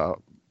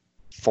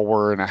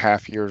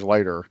 4.5 years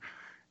later,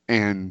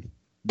 and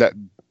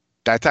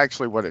that's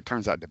actually what it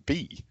turns out to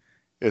be,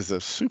 is a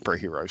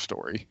superhero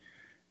story.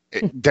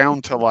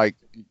 Down to like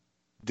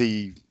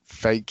the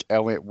fake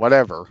Elliot,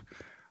 whatever,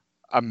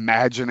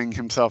 imagining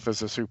himself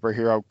as a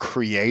superhero,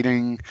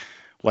 creating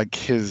like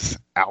his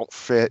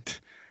outfit.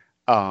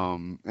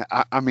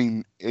 I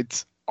mean,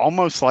 it's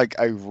almost like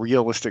a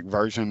realistic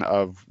version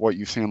of what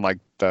you've seen, like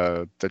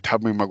the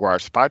Tobey Maguire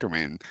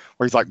Spider-Man,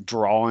 where he's like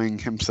drawing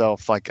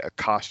himself like a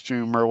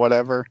costume or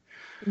whatever.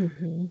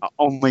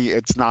 Only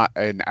it's not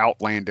an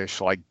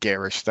outlandish, like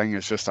garish thing.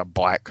 It's just a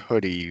black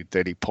hoodie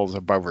that he pulls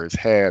up over his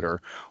head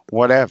or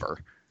whatever,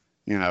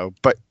 you know.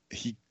 But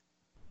he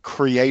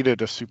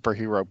created a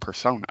superhero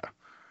persona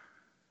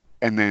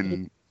and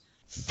then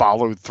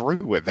followed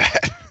through with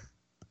that.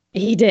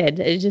 he did,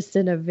 just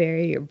in a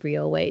very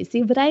real way.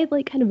 See, but I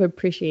like kind of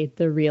appreciate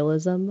the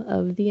realism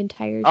of the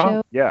entire show.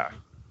 Oh, yeah.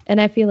 And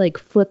I feel like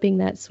flipping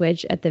that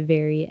switch at the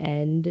very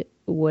end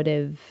would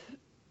have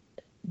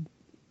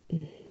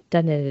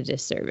done it a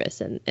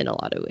disservice in a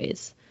lot of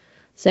ways.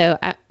 So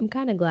I'm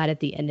kind of glad at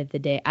the end of the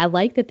day. I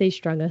like that they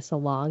strung us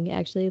along.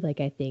 Actually,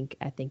 like I think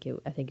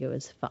it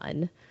was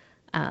fun,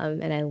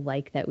 and I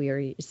like that we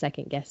were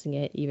second guessing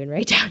it even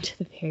right down to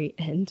the very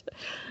end.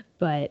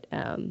 But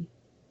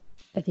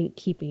I think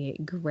keeping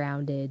it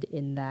grounded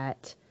in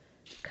that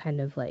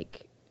kind of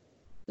like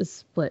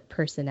split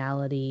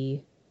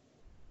personality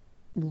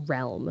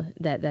realm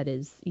that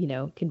is, you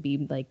know, can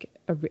be like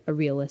a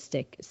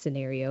realistic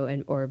scenario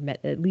and or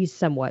at least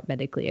somewhat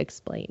medically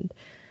explained.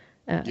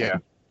 Yeah.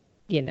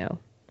 You know.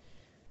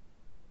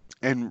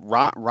 And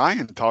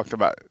Ryan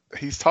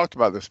he's talked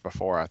about this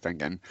before, I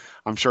think, and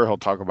I'm sure he'll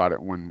talk about it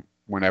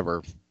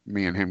whenever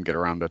me and him get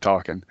around to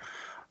talking,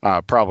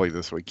 probably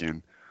this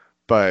weekend.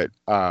 But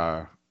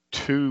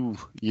 2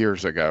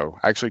 years ago,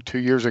 actually 2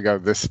 years ago,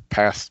 this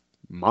past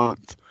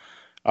month,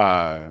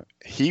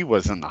 he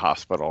was in the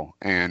hospital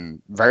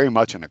and very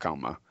much in a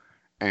coma,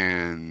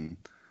 and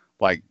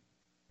like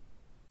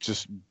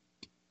just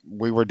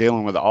we were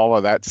dealing with all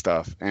of that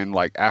stuff. And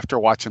like after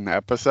watching the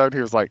episode,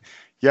 he was like,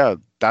 yeah,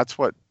 that's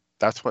what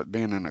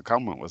being in a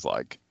coma was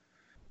like.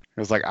 It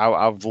was like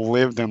I've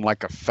lived in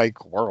like a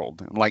fake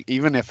world, and like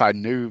even if I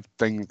knew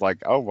things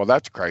like, oh well,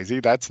 that's crazy,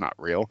 that's not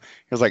real,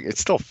 he was like, it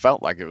still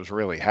felt like it was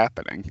really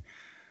happening.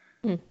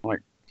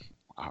 Like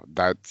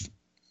that's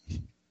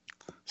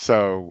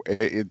so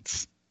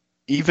it's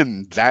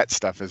even that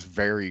stuff is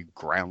very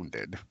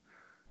grounded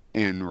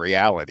in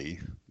reality,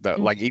 that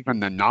like even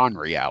the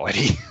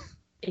non-reality.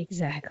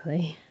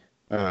 Exactly.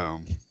 I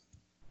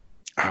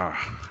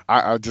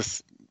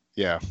just,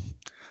 yeah,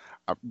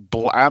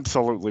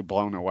 absolutely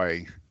blown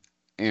away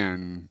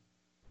in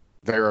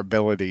their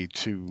ability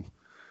to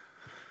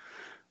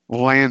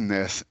land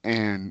this,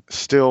 and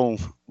still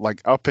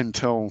like up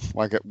until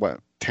like at what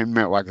 10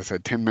 minutes, like I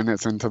said, 10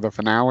 minutes into the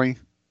finale,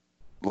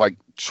 like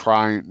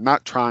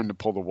not trying to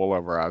pull the wool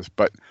over our eyes,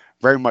 but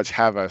very much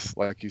have us,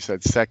 like you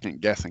said, second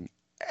guessing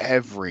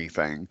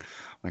everything.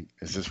 Like,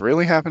 is this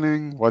really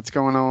happening? What's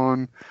going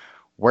on?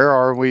 Where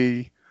are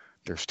we?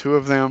 There's two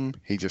of them.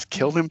 He just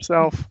killed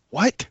himself.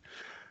 What?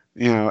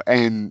 You know,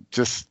 and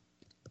just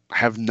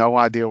have no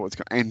idea what's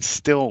going, and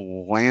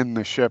still land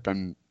the ship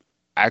and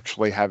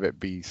actually have it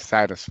be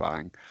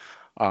satisfying.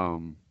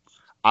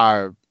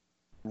 I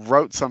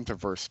wrote something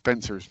for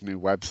Spencer's new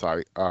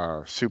website,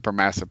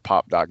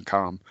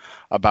 supermassivepop.com,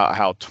 about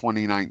how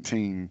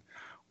 2019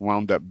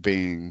 wound up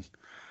being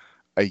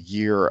a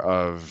year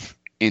of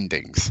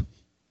endings.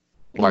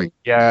 Like,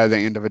 yeah, the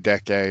end of a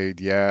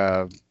decade,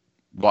 yeah,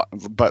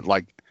 but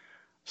like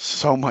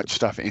so much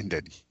stuff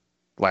ended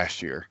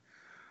last year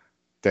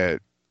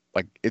that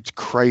like it's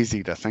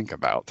crazy to think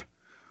about.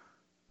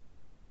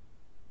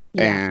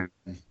 Yeah.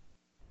 And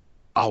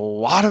a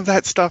lot of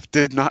that stuff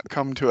did not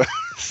come to a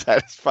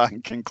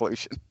satisfying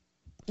conclusion.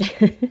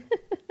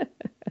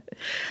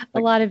 A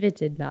lot of it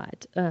did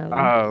not.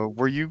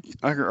 Are you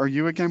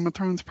a Game of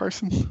Thrones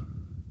person?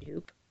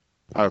 Nope.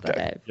 But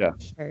Okay. I've Yeah.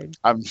 heard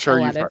I'm a sure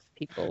lot you've of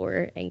people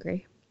were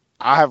angry.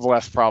 I have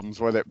less problems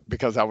with it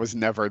because I was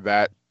never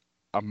that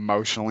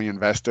emotionally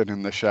invested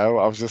in the show.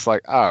 I was just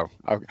like, oh,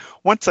 okay.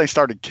 Once they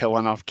started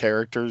killing off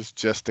characters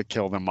just to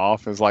kill them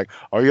off, it's like,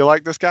 oh, you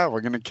like this guy?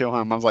 We're gonna kill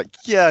him. I was like,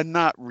 yeah,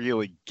 not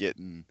really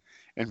getting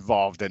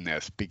involved in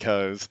this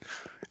because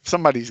if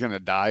somebody's gonna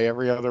die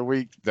every other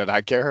week that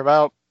I care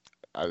about,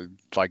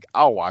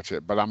 I'll watch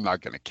it, but I'm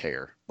not gonna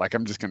care. Like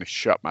I'm just gonna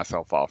shut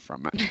myself off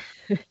from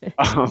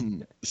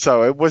it.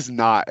 So it was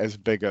not as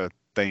big a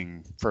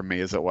thing for me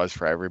as it was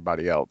for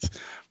everybody else.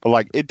 But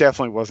like it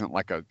definitely wasn't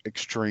like a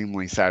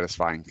extremely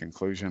satisfying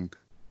conclusion.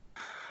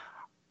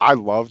 I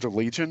loved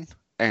Legion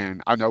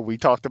and I know we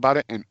talked about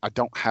it and I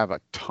don't have a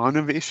ton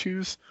of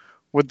issues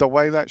with the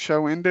way that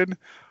show ended,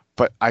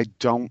 but I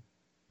don't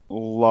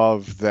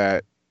love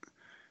that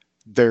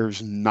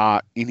there's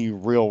not any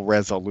real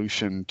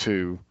resolution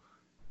to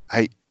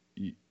hey,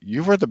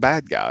 you were the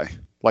bad guy.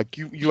 Like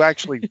you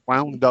actually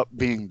wound up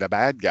being the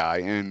bad guy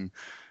and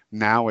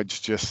now it's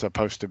just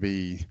supposed to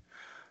be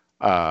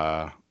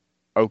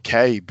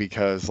okay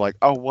because like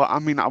oh well I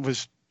mean I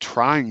was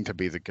trying to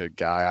be the good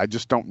guy I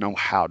just don't know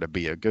how to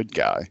be a good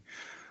guy.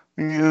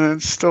 Yeah,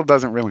 it still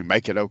doesn't really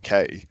make it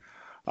okay.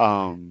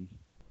 um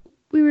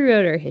We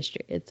rewrote our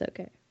history. It's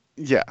okay.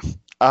 yeah.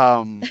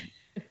 um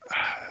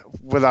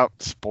Without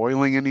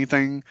spoiling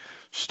anything,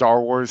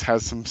 Star Wars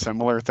has some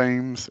similar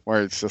themes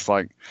where it's just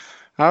like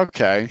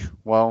okay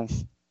well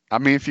I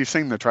mean if you've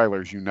seen the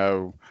trailers you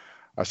know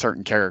a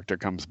certain character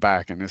comes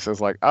back and it's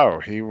just like, oh,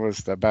 he was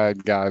the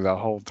bad guy the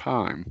whole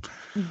time.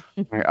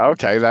 Like,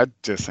 okay, that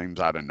just seems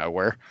out of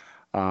nowhere.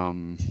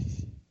 Um,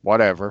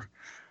 Whatever.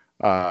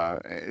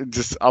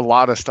 Just a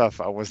lot of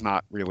stuff I was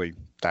not really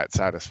that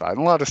satisfied.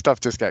 A lot of stuff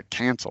just got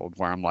canceled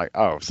where I'm like,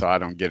 oh, so I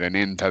don't get an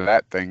end to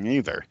that thing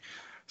either.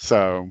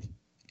 So,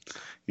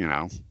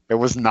 it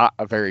was not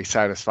a very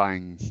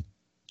satisfying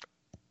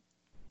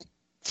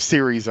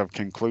series of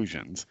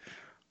conclusions.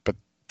 But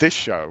this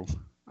show,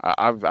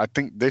 I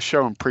think this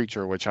show and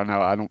Preacher, which I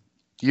know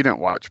you didn't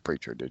watch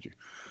Preacher, did you?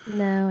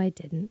 No, I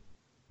didn't.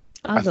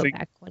 I'll go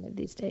back one of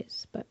these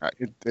days. But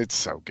it's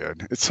so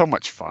good. It's so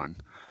much fun.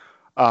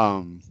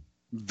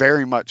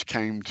 Very much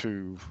came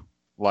to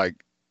like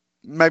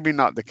maybe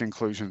not the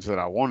conclusions that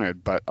I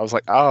wanted, but I was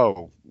like,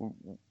 oh,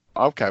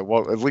 okay,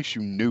 well at least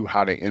you knew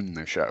how to end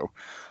the show.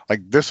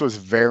 Like this was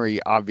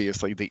very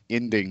obviously the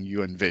ending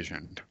you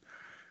envisioned,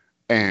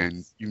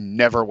 and you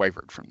never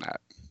wavered from that.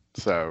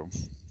 So.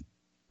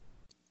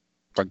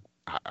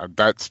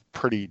 That's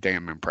pretty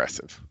damn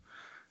impressive.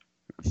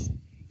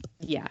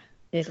 Yeah,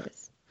 it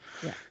is.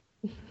 Yeah.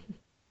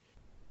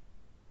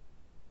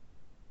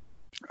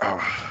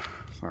 Oh,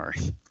 sorry.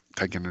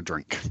 Taking a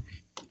drink.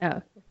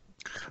 Oh.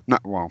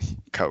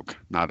 Coke,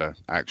 not an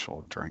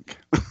actual drink.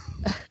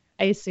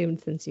 I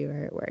assumed since you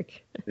were at work.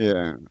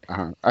 Yeah.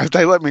 If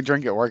they let me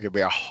drink at work, it'd be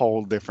a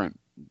whole different,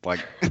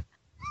 like...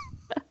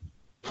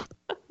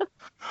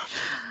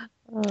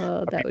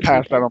 Oh, that would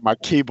pass that on my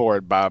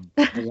keyboard by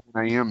 1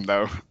 a.m.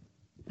 though.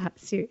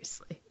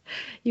 Seriously,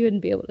 you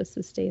wouldn't be able to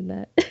sustain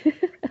that.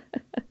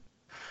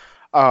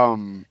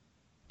 Non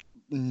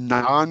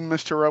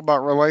Mr.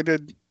 Robot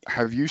related,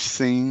 have you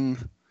seen,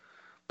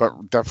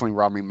 but definitely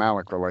Rami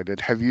Malek related,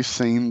 have you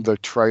seen the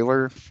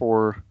trailer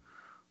for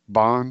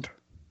Bond?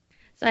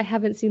 So I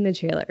haven't seen the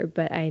trailer,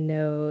 but I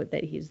know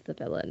that he's the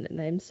villain, and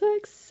I'm so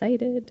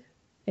excited.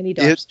 I need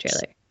to watch the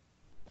trailer.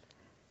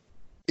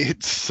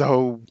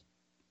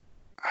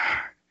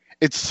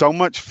 It's so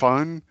much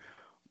fun,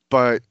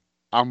 but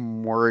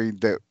I'm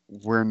worried that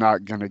we're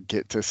not gonna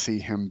get to see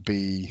him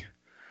be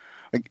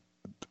like.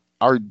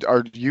 Are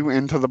you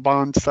into the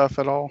Bond stuff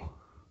at all?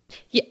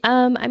 Yeah.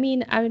 I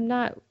mean, I'm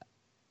not.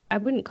 I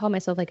wouldn't call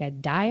myself like a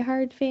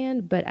diehard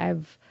fan, but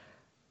I've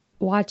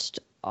watched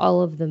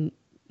all of the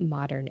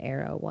modern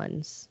era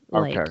ones,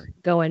 like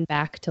going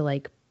back to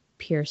like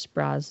Pierce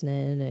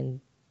Brosnan and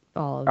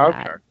all of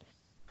that.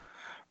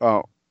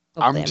 Well,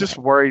 I'm just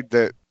worried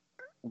that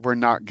we're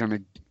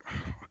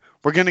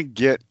gonna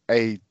get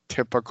a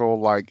typical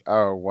like,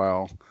 oh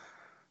well,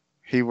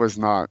 he was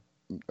not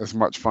as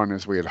much fun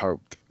as we had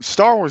hoped.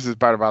 Star Wars is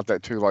bad about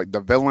that too. Like the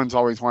villains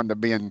always wanted to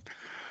be in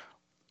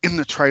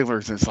the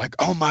trailers. And it's like,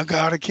 oh my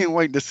god, I can't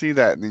wait to see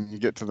that. And then you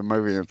get to the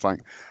movie and it's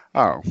like,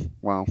 oh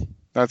well,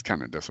 that's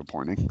kind of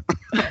disappointing.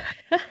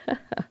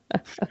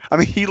 I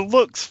mean, he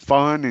looks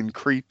fun and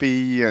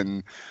creepy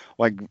and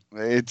like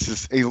it's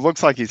just he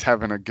looks like he's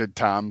having a good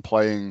time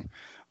playing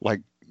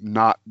like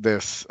not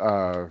this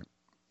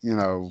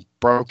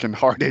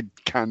broken-hearted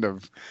kind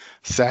of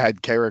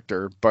sad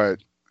character, but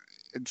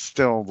it's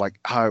still like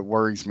it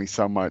worries me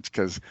so much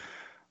because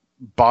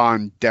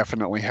Bond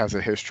definitely has a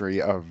history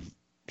of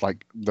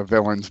like the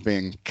villains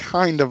being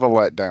kind of a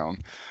letdown,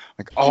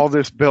 like all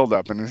this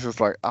buildup, and it's just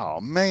like, oh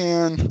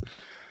man,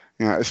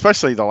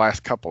 especially the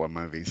last couple of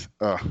movies.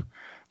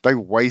 They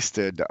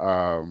wasted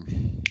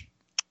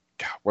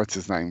what's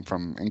his name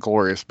from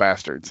Inglourious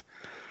Bastards?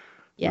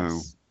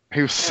 Yes.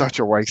 He was such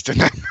a waste in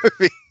that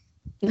movie.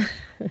 Yeah.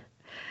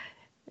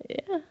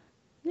 Yeah.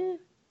 I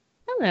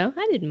don't know.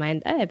 I didn't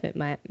mind. I haven't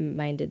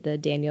minded the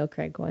Daniel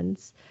Craig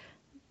ones.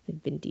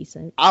 They've been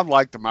decent. I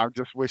liked them. I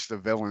just wish the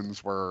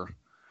villains were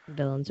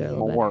Villains are a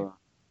little better. more.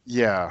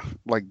 Yeah,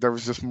 like there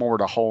was just more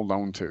to hold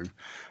on to.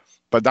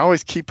 But they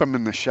always keep them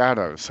in the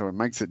shadows, so it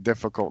makes it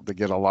difficult to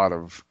get a lot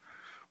of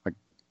like,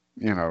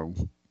 you know,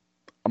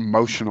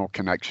 emotional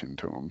connection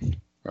to them.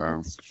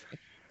 That's true.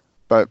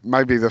 But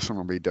maybe this one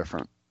will be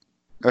different,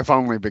 if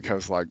only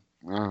because like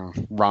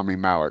Rami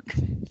Malek.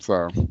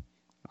 So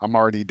I'm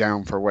already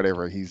down for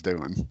whatever he's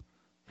doing.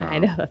 I Uh,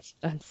 know that's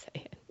what I'm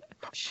saying.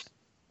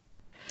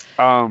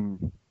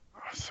 um,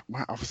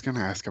 I was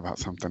gonna ask about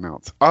something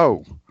else.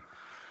 Oh,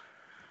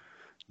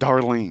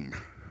 Darlene.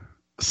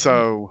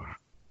 So,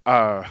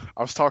 I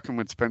was talking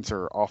with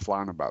Spencer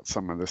offline about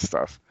some of this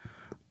stuff.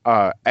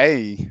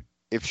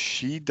 If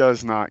she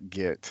does not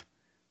get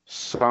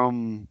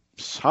some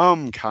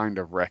kind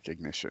of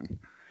recognition,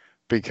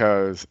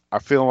 because I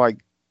feel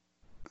like,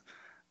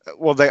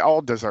 well, they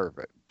all deserve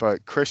it,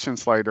 but Christian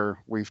Slater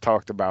we've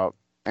talked about,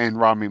 and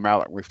Rami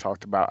Malek we've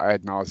talked about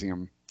ad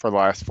nauseum for the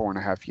last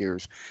 4.5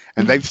 years,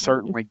 and they've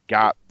certainly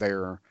got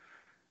their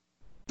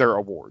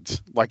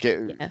awards. Like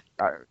Yeah.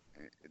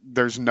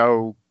 there's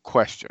no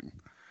question.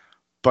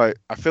 But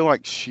I feel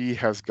like she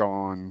has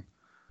gone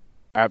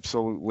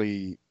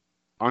absolutely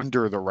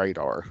under the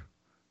radar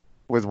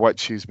with what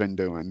she's been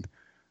doing,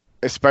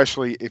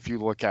 especially if you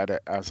look at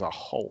it as a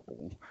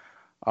whole.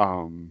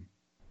 Um,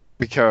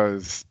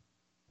 because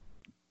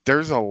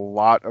there's a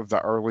lot of the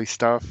early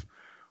stuff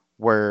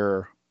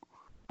where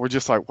we're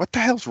just like, what the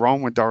hell's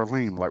wrong with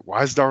Darlene? Like,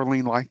 why is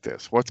Darlene like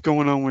this? What's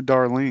going on with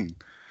Darlene?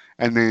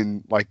 And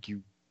then, like,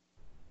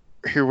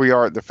 here we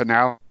are at the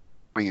finale,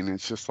 and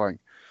it's just like,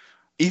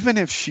 even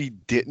if she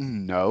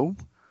didn't know,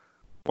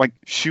 like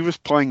she was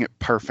playing it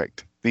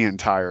perfect the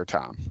entire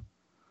time.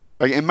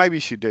 Like, and maybe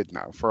she did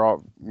know. For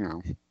all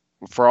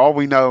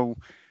we know,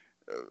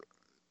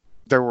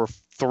 there were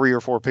 3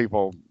 or 4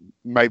 people,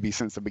 maybe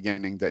since the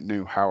beginning, that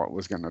knew how it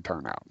was going to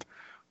turn out.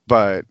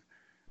 But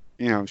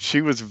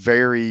she was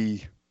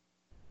very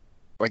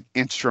like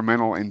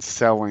instrumental in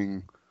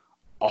selling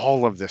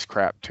all of this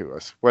crap to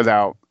us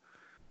without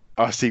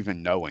us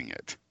even knowing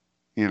it.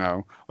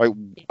 Like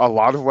a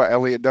lot of what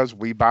Elliot does,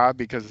 we buy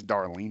because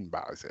Darlene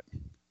buys it.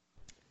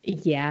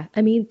 Yeah.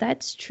 I mean,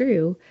 that's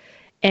true.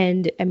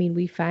 And I mean,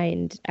 we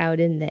find out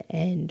in the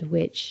end,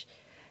 which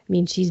I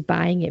mean, she's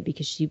buying it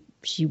because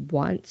she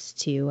wants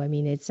to. I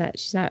mean,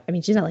 she's not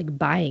like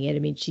buying it. I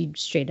mean, she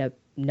straight up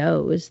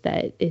knows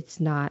that it's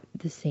not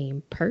the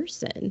same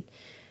person.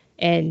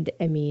 And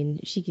I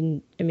mean, she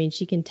can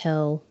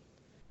tell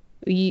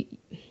you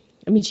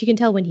I mean, she can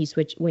tell when he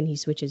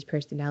switches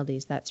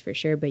personalities, that's for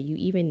sure, but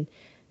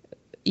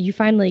you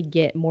finally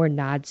get more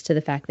nods to the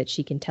fact that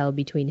she can tell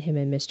between him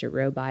and Mr.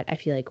 Robot. I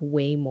feel like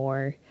way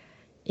more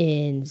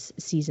in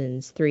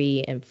seasons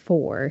 3 and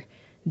 4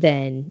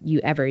 than you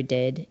ever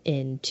did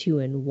in 2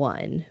 and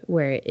 1,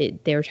 where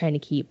they were trying to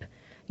keep,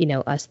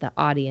 us, the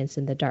audience,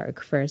 in the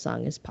dark for as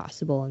long as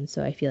possible. And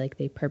so I feel like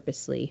they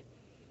purposely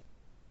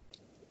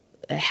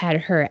had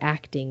her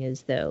acting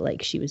as though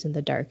like she was in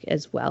the dark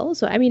as well.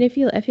 So I mean, I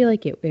feel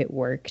like it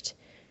worked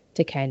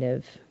to kind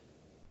of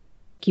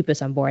keep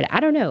us on board. I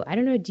don't know.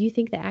 Do you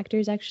think the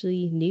actors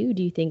actually knew?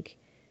 Do you think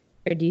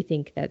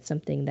that's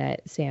something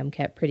that Sam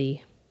kept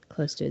pretty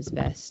close to his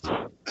vest?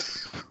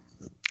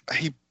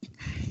 He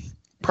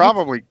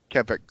probably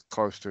kept it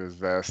close to his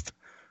vest.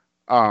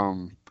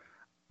 I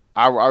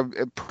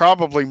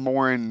probably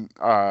more in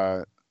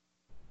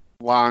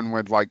line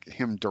with like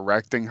him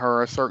directing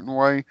her a certain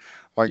way.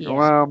 Like, Yeah.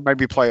 well,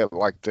 maybe play it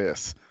like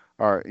this,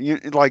 or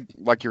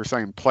like you were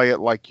saying, play it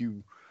like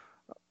you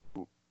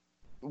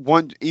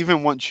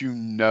even once you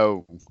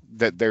know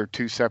that they're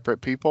 2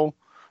 separate people.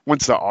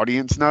 Once the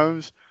audience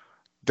knows,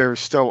 there's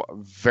still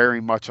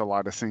very much a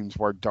lot of scenes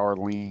where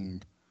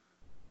Darlene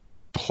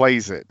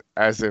plays it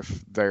as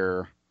if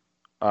they're,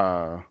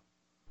 or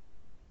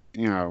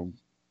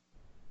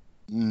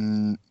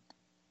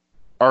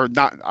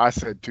not. I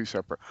said 2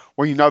 separate.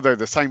 Well, they're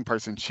the same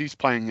person. She's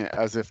playing it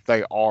as if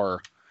they are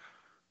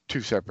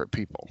 2 separate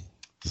people.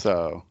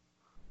 So.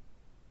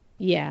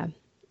 Yeah.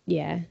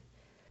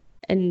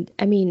 And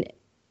I mean,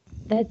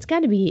 that's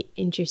got to be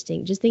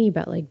interesting. Just thinking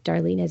about like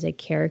Darlene as a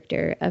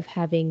character, of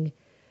having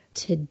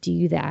to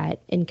do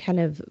that and kind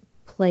of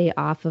play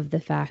off of the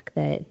fact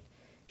that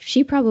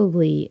she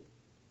probably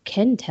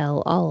can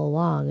tell all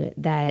along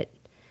that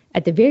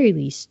at the very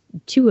least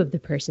 2 of the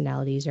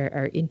personalities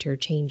are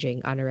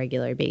interchanging on a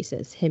regular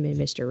basis, him and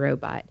Mr.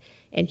 Robot.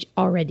 And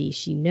already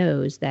she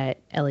knows that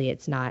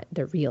Elliot's not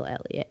the real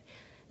Elliot.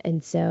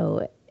 And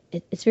so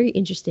it's very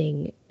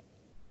interesting,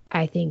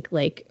 I think,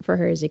 like for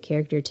her as a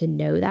character to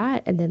know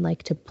that, and then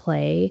like to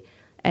play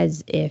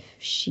as if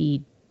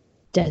she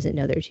doesn't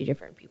know they're 2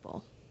 different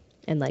people,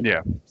 and like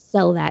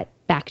sell that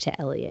back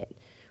to Elliot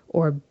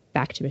or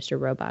back to Mr.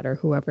 Robot or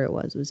whoever it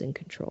was in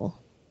control.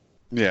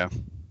 Yeah.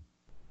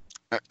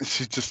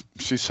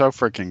 She's so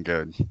freaking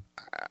good.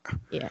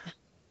 Yeah.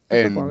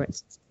 And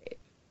performance is great.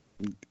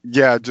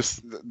 Yeah,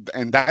 just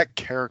and that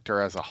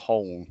character as a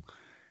whole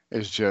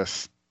is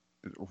just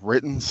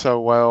written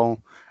so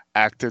well,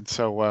 acted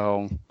so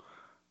well.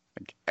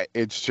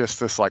 It's just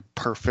this like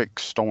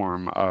perfect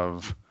storm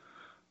of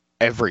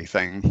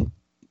everything.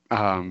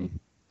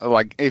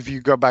 Like if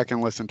you go back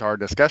and listen to our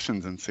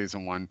discussions in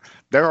season one,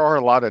 there are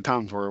a lot of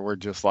times where we're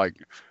just like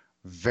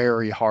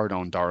very hard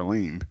on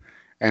Darlene.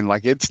 And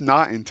like it's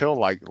not until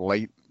like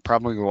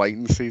probably late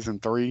in season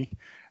three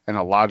and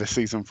a lot of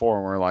season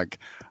four, we're like,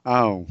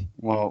 oh,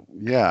 well,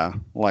 yeah,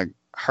 like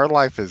her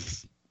life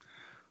is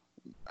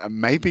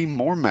maybe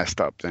more messed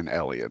up than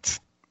Elliot's.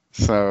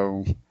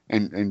 So,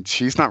 and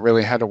she's not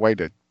really had a way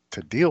to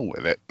deal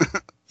with it.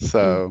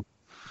 So,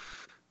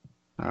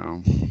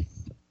 um,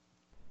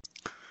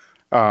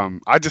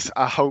 I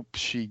hope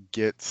she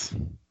gets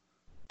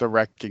the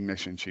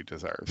recognition she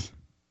deserves.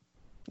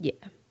 Yeah.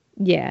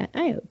 Yeah,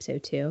 I hope so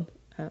too.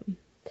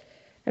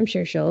 I'm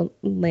sure she'll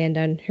land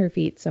on her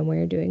feet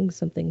somewhere doing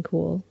something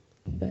cool.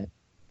 But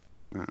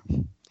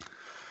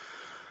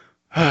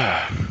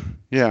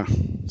Yeah.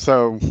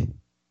 So,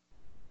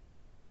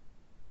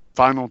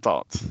 final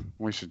thoughts.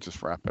 We should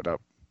just wrap it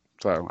up.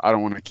 So, I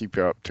don't want to keep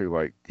you up too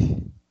late.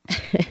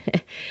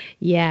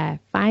 yeah,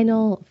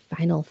 final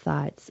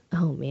thoughts.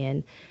 Oh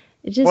man.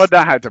 It Well, just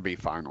that had to be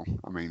final.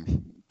 I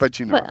mean, but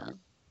you know what I well, mean.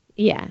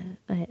 yeah,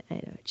 I know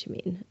what you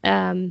mean.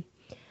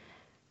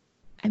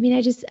 I mean,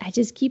 I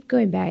just keep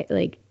going back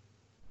like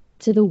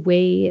to the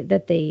way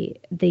that they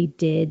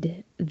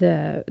did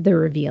the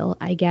reveal,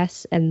 I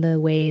guess, and the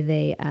way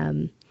they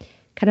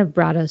kind of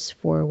brought us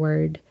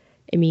forward.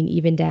 I mean,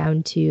 even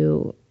down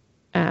to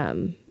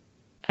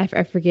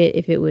I forget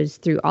if it was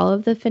through all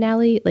of the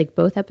finale, like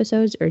both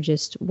episodes, or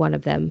just one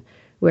of them,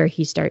 where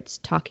he starts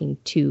talking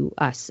to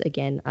us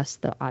again, us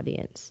the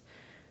audience,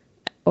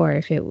 or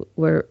if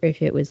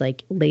it was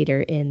like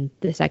later in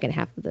the second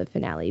half of the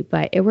finale.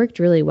 But it worked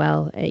really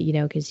well, you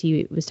know, because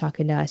he was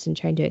talking to us and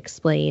trying to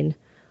explain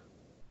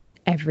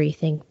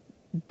everything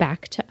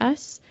back to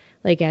us,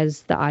 like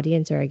as the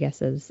audience, or I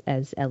guess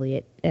as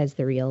Elliot, as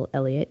the real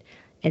Elliot.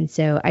 And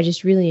so I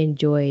just really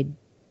enjoyed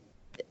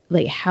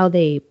like how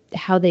they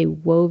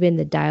wove in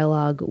the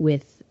dialogue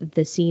with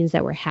the scenes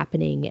that were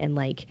happening, and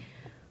like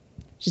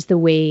just the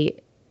way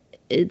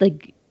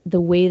like the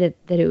way that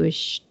it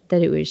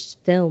was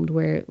filmed,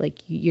 where like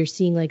you're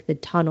seeing like the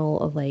tunnel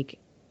of like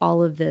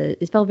all of the,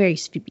 it felt very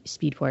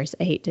Speed Force.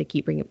 I hate to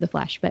keep bringing up the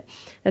Flash, but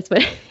that's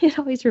what it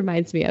always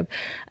reminds me of,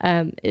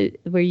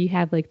 where you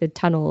have like the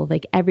tunnel of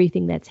like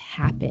everything that's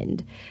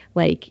happened.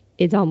 Like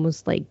it's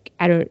almost like,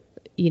 I don't,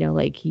 you know,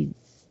 like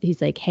he's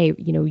like, hey,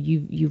 you know,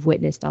 you've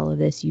witnessed all of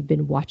this, you've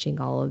been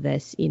watching all of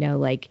this, you know,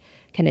 like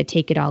kind of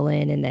take it all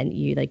in, and then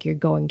you're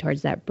going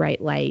towards that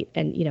bright light,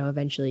 and you know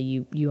eventually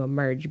you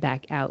emerge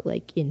back out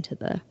like into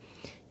the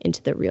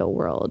real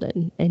world.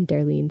 And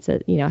Darlene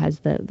said, you know, has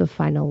the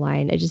final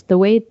line. I just, the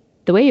way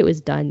it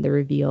was done, the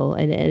reveal,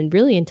 and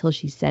really until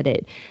she said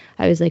it,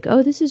 I was like,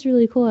 oh, this is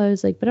really cool. I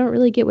was like, but I don't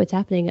really get what's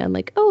happening. I'm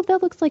like, oh,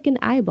 that looks like an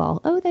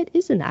eyeball. Oh, that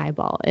is an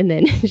eyeball. And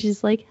then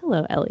she's like,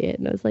 hello, Elliot.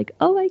 And I was like,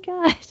 oh my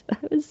God,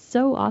 that was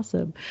so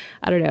awesome.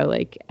 I don't know.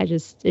 Like,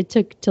 it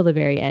took till the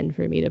very end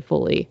for me to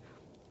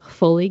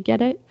fully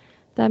get it.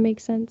 If that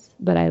makes sense.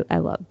 But I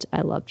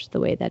loved the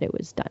way that it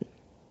was done.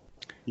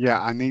 Yeah,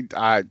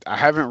 I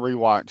haven't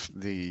rewatched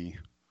the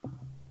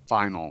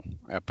final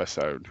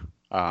episode.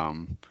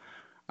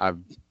 I've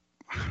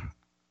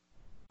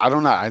I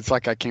don't know. It's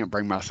like I can't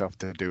bring myself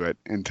to do it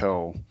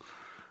until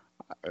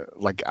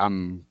like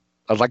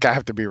I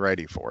have to be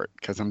ready for it,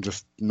 because I'm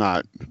just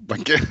not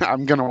like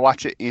I'm gonna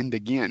watch it end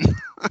again.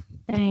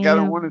 I I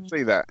don't know. want to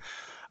see that.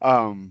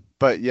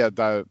 But yeah,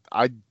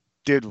 I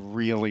did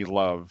really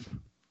love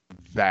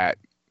that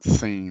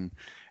scene.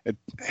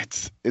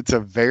 It's a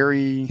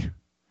very.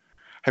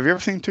 Have you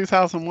ever seen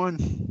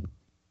 2001?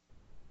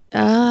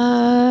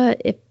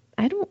 If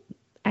I don't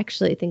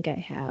actually think I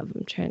have.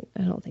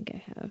 I don't think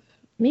I have.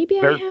 Maybe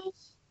I There, have.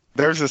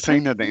 there's a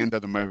scene at the end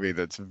of the movie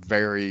that's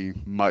very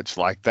much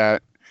like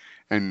that,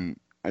 and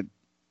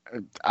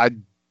I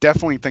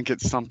definitely think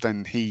it's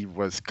something he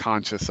was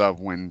conscious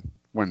of when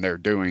they're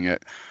doing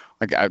it.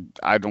 Like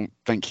I don't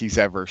think he's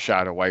ever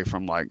shied away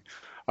from like,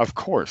 of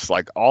course,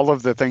 like all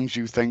of the things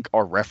you think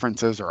are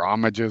references or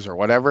homages or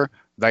whatever,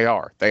 they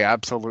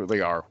absolutely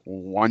are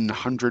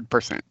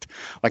 100%.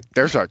 Like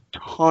there's a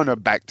ton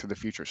of Back to the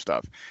Future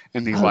stuff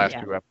in these Oh last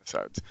yeah. two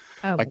episodes.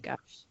 Oh my Like gosh.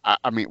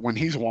 I mean, when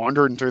he's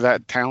wandering through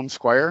that town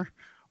square,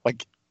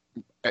 like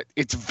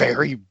it's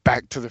very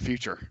Back to the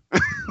Future.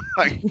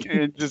 Like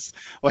it just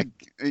like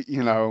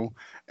you know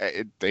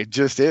it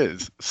just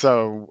is.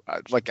 So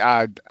like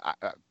I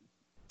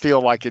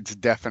feel like it's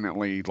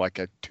definitely like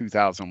a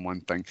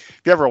 2001 thing.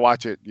 If you ever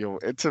watch it,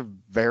 it's a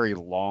very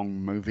long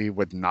movie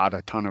with not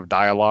a ton of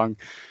dialogue.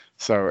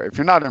 So if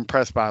you're not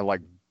impressed by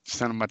like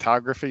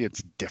cinematography,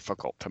 it's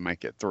difficult to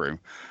make it through,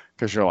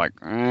 because you're like,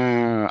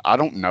 I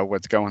don't know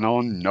what's going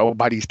on.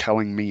 Nobody's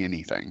telling me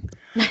anything.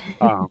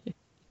 Um,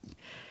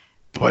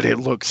 but it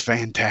looks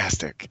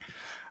fantastic.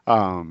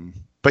 Um,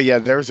 But yeah,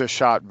 there's a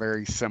shot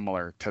very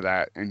similar to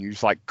that, and you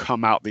just like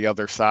come out the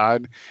other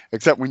side.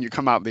 Except when you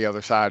come out the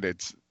other side,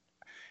 it's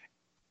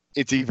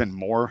even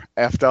more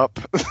effed up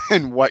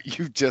than what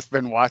you've just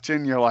been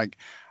watching. You're like,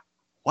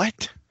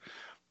 what?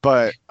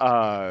 But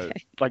Okay.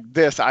 like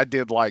this, I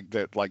did like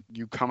that. Like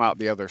you come out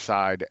the other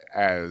side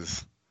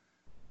as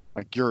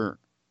like you're.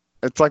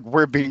 It's like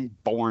we're being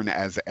born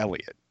as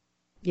Elliot.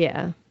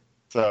 Yeah.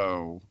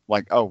 So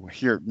like, oh,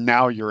 here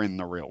now you're in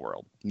the real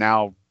world.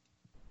 Now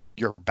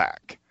you're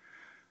back.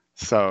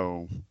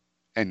 So,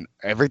 and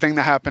everything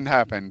that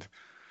happened.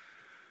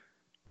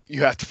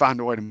 You have to find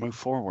a way to move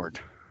forward.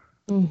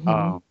 Hmm.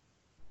 Um,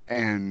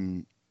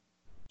 and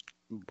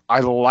I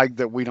like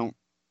that we don't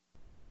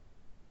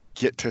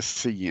get to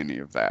see any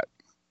of that.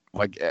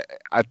 Like,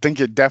 I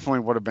think it definitely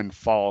would have been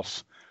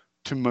false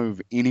to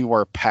move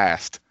anywhere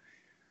past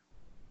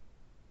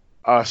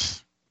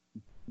us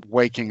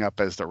waking up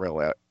as the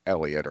real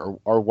Elliot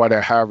or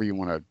whatever, however you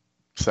want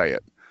to say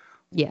it.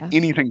 Yeah.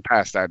 Anything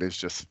past that is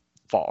just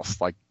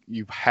false. Like,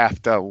 you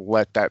have to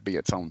let that be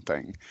its own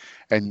thing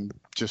and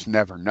just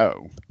never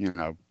know,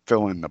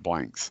 fill in the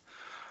blanks.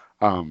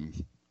 Um,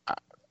 I,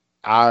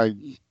 I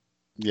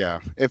yeah,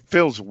 it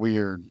feels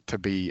weird to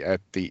be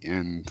at the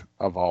end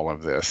of all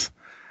of this.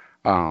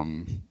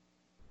 Um,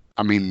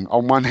 I mean,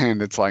 on one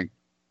hand, it's like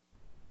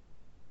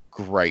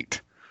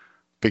great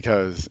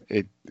because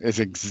it is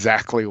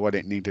exactly what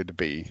it needed to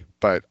be,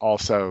 but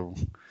also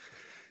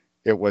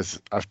it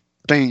was a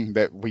thing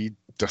that we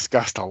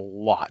discussed a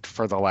lot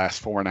for the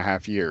last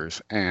 4.5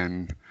 years.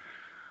 And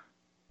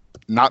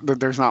not that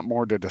there's not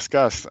more to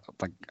discuss.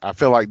 Like, I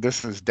feel like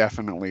this is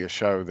definitely a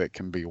show that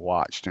can be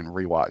watched and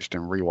rewatched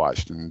and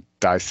rewatched and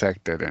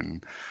dissected,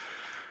 and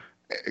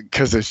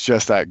because it's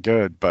just that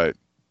good. But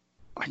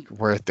like,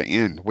 we're at the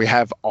end. We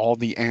have all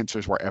the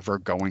answers we're ever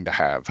going to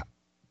have.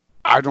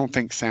 I don't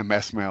think Sam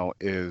Esmail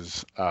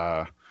is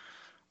uh,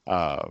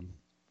 God,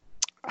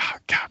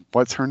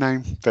 what's her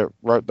name that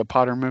wrote the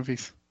Potter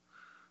movies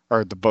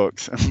or the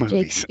books and Jake.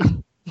 movies?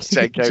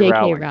 J.K. J.K.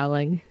 Rowling.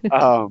 Rowling.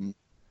 Um,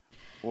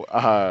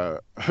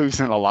 who's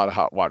in a lot of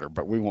hot water,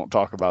 but we won't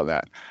talk about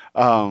that.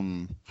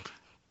 Um,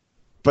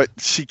 but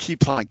she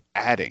keeps like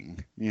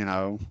adding,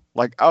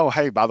 like, oh,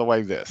 hey, by the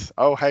way, this.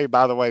 Oh, hey,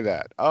 by the way,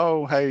 that.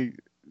 Oh, hey,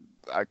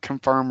 I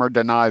confirm or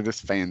deny this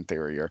fan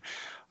theory. Or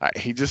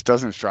he just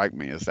doesn't strike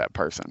me as that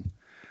person.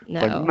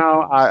 Like, No.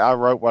 no, I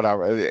wrote what I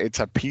wrote. It's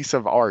a piece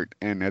of art,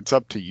 and it's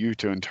up to you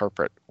to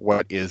interpret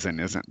what is and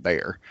isn't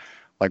there.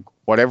 Like,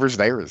 whatever's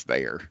there is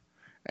there,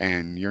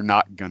 and you're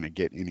not going to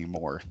get any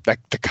more.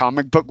 Like, the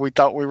comic book we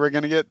thought we were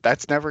going to get,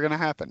 that's never going to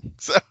happen.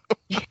 So,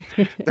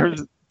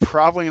 there's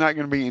probably not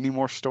going to be any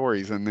more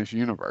stories in this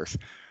universe.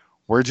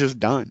 We're just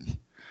done.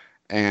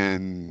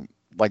 And,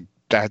 like,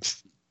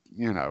 that's,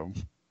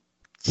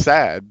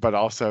 sad, but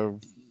also,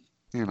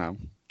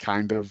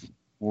 kind of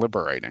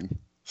liberating.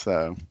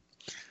 So,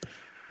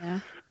 Yeah.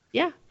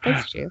 Yeah,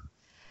 that's true.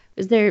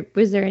 Was there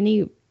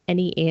any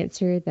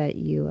answer that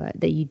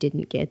you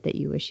didn't get that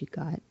you wish you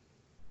got?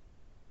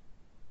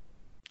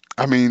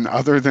 I mean,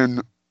 other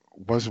than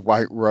was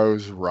White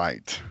Rose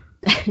right?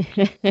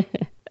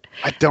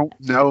 I don't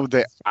know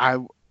that I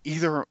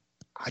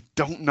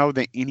don't know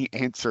that any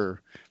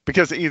answer,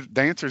 because the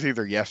answer is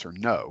either yes or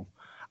no.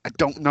 I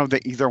don't know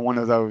that either one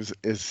of those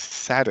is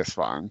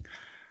satisfying.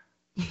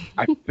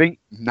 I think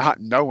not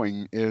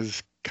knowing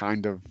is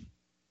kind of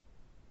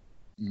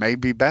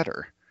maybe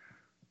better.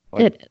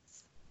 Like, It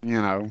is.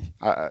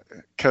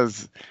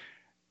 Because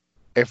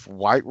if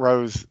White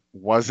Rose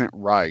wasn't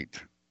right,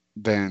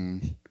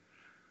 then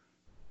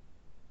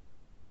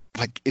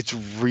like it's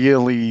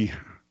really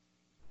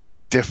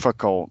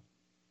difficult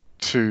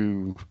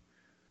to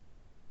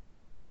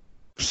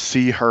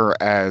see her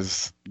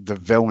as the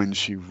villain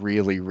she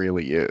really,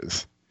 really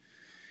is.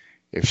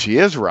 If she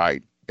is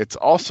right, it's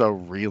also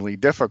really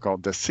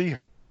difficult to see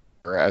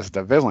her as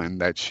the villain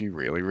that she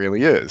really,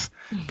 really is,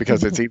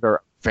 because it's either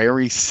a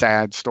very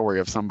sad story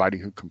of somebody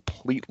who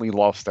completely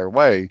lost their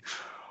way,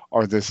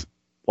 or this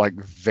like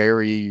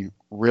very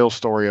real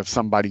story of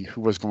somebody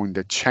who was going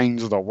to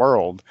change the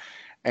world,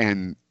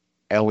 and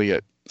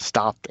Elliot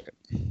stopped it.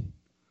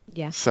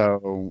 Yeah.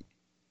 So,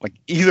 like,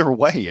 either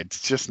way,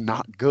 it's just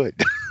not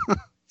good.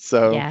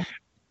 So, Yeah.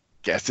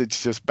 guess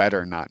it's just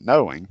better not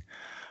knowing.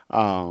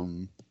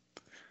 Um,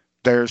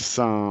 there's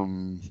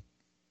some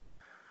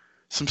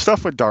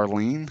stuff with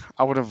Darlene.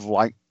 I would have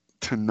liked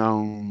to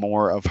know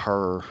more of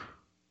her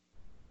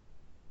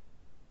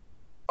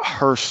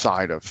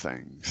side of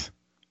things.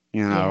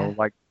 Yeah.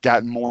 Like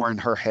gotten more in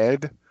her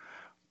head.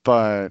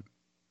 But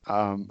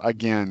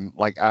again,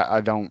 like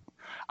I don't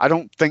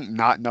think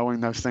not knowing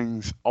those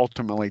things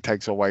ultimately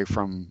takes away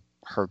from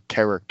her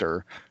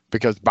character,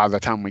 because by the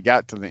time we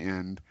got to the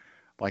end,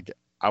 like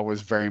I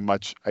was very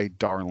much a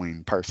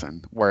Darlene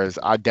person, whereas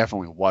I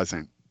definitely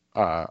wasn't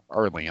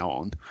early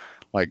on.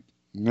 Like,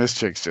 this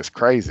chick's just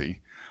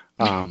crazy.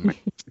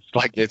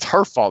 Like it's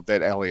her fault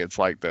that Elliot's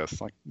like this.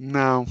 Like,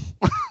 no,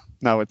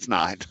 no, it's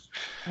not.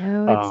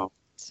 Oh, Um,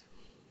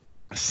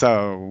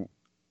 so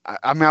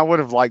I mean, I would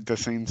have liked to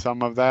seen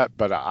some of that,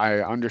 but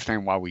I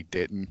understand why we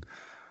didn't.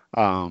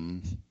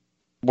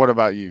 What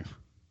about you?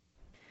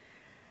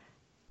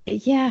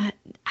 Yeah,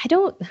 I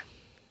don't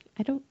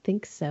I don't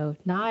think so.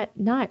 Not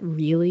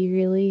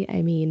really.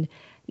 I mean,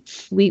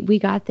 we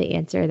got the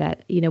answer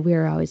that, we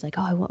were always like,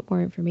 "Oh, I want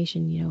more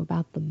information,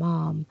 about the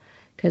mom,"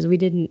 because we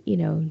didn't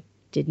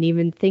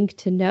even think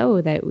to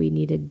know that we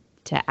needed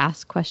to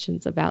ask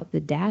questions about the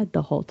dad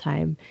the whole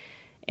time.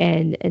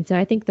 And so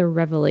I think the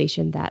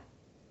revelation that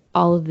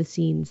all of the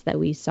scenes that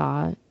we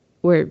saw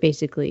were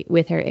basically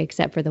with her,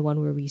 except for the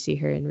one where we see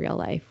her in real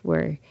life,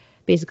 were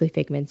basically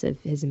figments of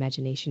his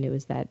imagination. It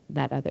was that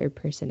other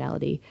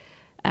personality.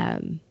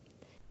 Um,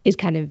 is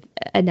kind of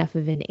enough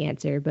of an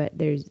answer, but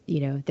there's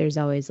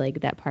always like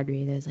that part of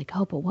me that's like,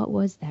 oh, but what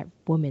was that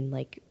woman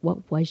like? What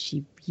was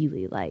she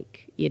really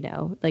like?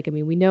 Like, I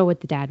mean, we know what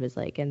the dad was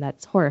like, and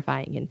that's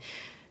horrifying, and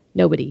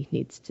nobody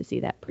needs to see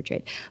that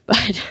portrayed.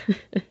 But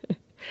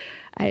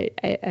I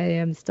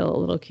am still a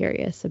little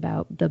curious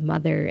about the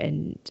mother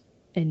and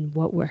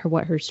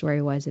what her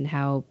story was, and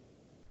how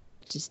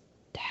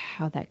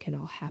that can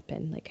all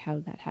happen, like how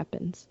that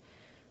happens.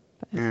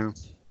 But, Yeah,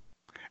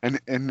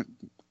 and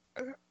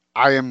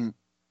I am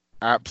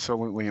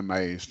absolutely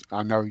amazed.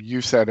 I know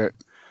you said it,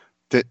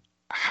 that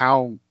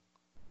how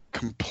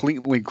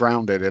completely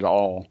grounded it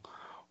all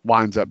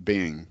winds up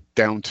being,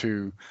 down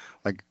to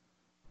like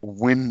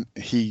when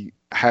he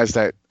has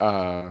that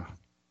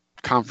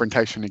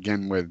confrontation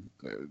again with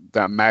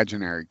the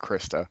imaginary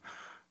Krista.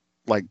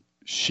 Like,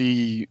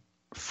 she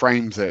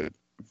frames it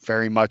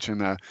very much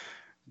in uh,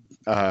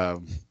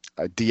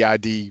 a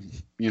DID,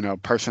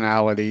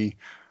 personality.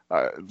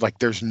 Like,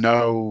 there's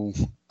no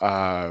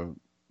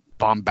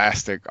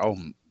bombastic, oh,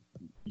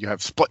 you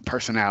have split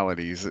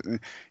personalities,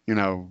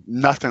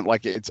 nothing.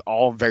 Like, it's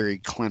all very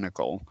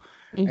clinical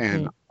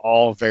and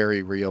all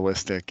very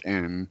realistic.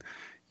 And,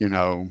 you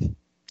know,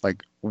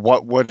 like,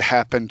 what would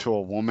happen to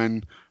a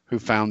woman who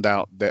found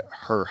out that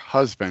her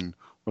husband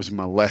was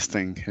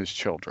molesting his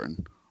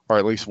children, or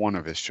at least one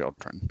of his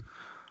children,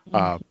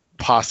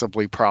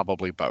 possibly,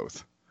 probably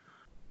both.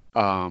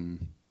 Well,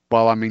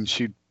 I mean,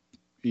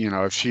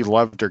 if she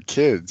loved her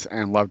kids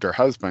and loved her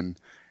husband,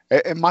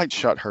 it might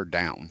shut her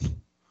down.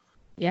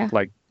 yeah.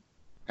 Like,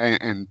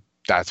 and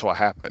that's what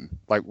happened.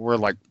 Like, we're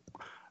like,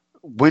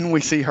 when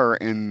we see her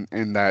in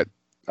that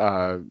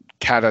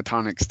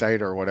catatonic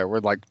state or whatever, we're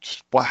like,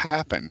 what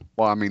happened?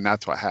 Well, I mean,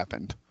 that's what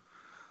happened.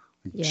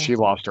 Yeah. She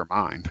lost her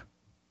mind.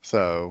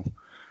 So,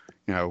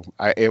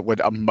 it would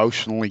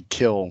emotionally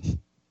kill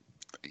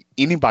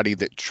anybody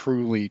that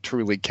truly,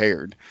 truly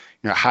cared.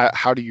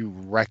 How do you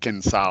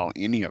reconcile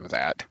any of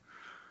that?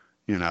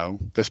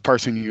 This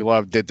person you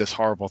love did this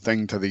horrible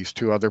thing to these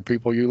two other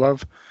people you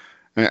love.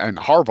 And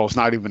horrible is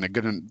not even a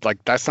good,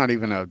 like, that's not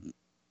even a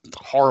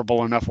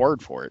horrible enough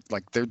word for it.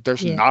 Like,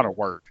 there's Yeah. not a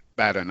word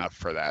bad enough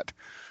for that.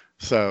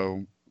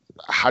 So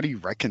how do you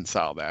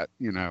reconcile that,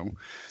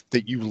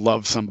 that you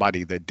love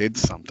somebody that did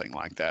something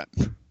like that?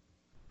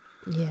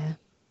 Yeah.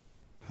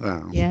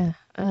 So, Yeah.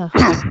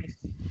 Ugh.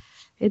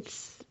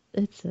 It's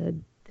a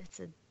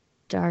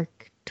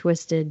dark,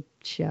 twisted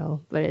show,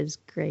 but it's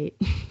great.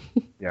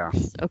 yeah.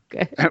 So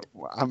good.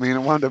 I mean,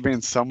 it wound up being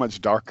so much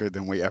darker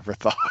than we ever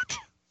thought.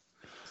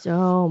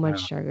 So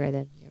much darker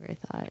than we ever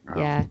thought. Oh.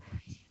 Yeah.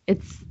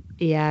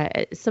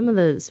 Some of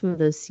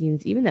those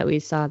scenes, even that we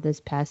saw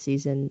this past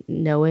season,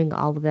 knowing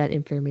all of that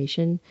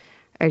information,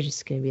 are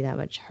just going to be that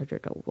much harder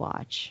to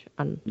watch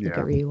on like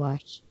a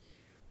rewatch.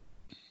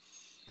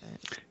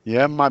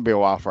 Yeah, it might be a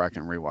while before I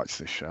can rewatch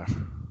this show.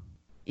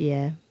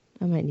 Yeah,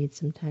 I might need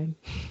some time.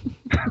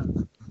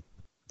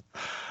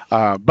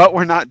 But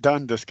we're not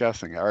done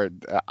discussing it, or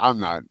I'm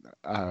not.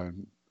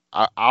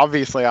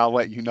 Obviously, I'll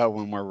let you know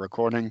when we're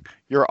recording.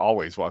 You're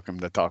always welcome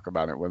to talk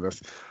about it with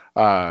us.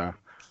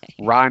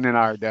 Ryan and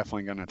I are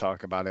definitely going to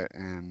talk about it,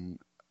 and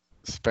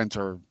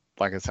Spencer,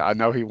 like I said, I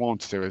know he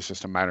wants to. It's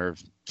just a matter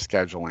of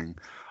scheduling.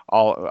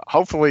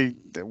 Hopefully,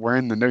 we're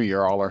in the new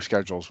year. All our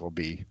schedules will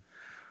be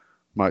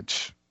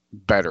much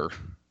better.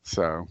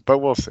 So, but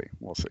we'll see.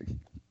 We'll see.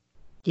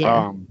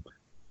 Yeah.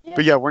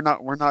 But yeah, we're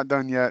not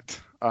done yet.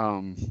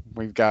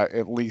 We've got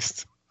at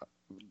least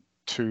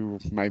 2,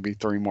 maybe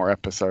 3 more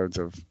episodes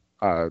of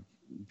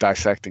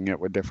dissecting it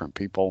with different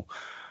people.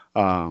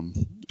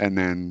 And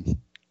then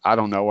I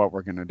don't know what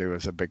we're going to do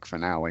as a big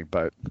finale,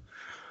 but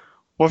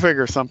we'll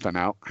figure something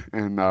out,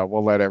 and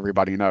we'll let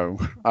everybody know.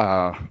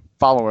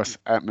 Follow us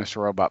at Mr.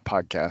 Robot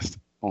Podcast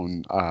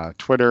on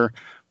Twitter,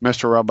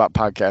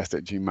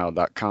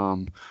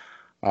 mrrobotpodcast@gmail.com.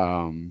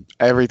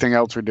 Everything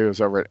else we do is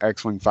over at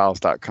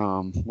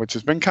xwingfiles.com, which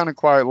has been kind of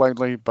quiet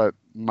lately, but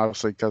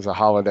mostly because of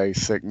holiday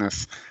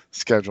sickness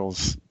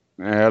schedules.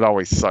 It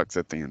always sucks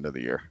at the end of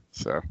the year.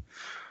 So,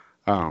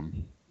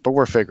 but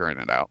we're figuring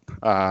it out.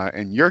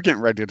 And you're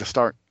getting ready to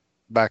start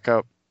back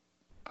up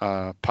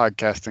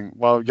podcasting.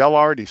 Well, y'all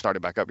already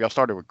started back up. Y'all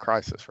started with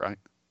Crisis, right?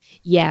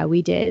 Yeah,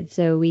 we did.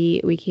 So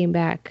we came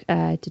back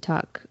to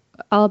talk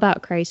all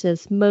about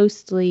Crisis,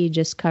 mostly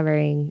just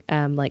covering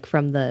like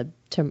from the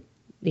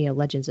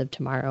Legends of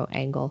Tomorrow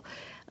angle.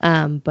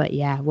 But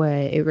yeah,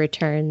 it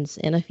returns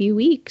in a few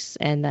weeks,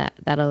 and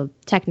that'll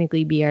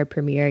technically be our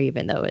premiere,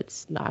 even though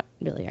it's not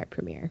really our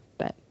premiere.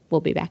 But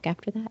we'll be back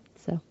after that,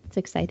 so it's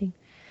exciting.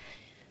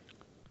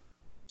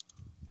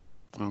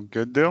 Well,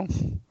 good deal.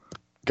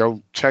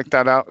 Go check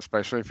that out,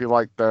 especially if you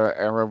like the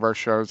Arrowverse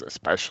shows,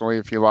 especially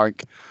if you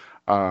like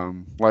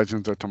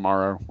Legends of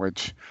Tomorrow,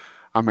 which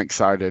I'm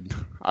excited.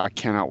 I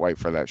cannot wait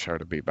for that show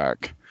to be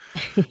back.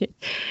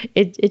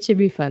 It should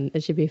be fun.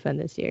 It should be fun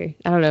this year.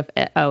 I don't know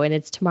if and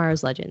it's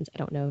Tomorrow's Legends. I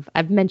don't know if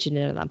I've mentioned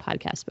it on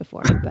podcast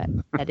before, but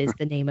that is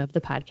the name of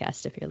the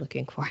podcast if you're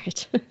looking for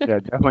it. Yeah,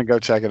 definitely go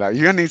check it out.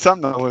 You're gonna need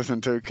something to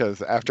listen to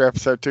because after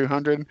episode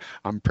 200,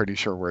 I'm pretty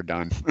sure we're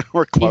done.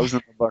 We're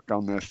closing the book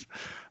on this.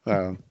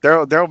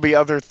 There'll be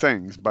other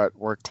things, but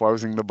we're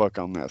closing the book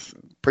on this.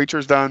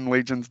 Preacher's done,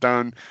 Legion's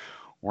done.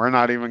 We're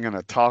not even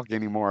gonna talk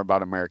anymore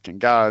about American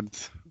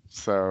Gods.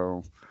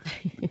 So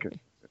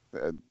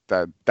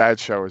that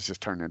show has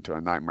just turned into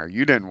a nightmare.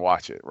 You didn't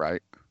watch it,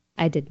 right?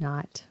 I did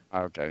not.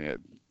 Okay.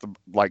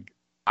 Like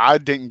I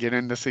didn't get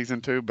into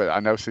season 2, but I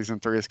know season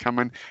 3 is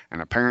coming,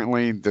 and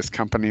apparently this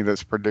company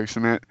that's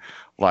producing it,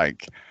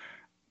 like,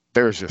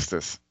 there's just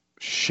this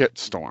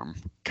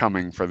shitstorm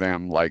coming for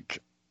them. Like,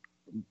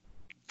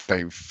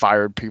 they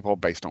fired people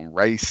based on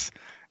race,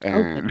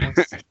 and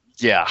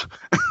yeah,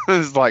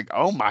 it's like,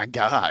 oh my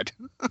god,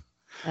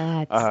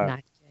 that's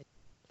not.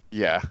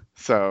 Yeah,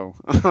 so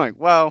I'm like,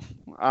 well,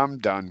 I'm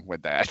done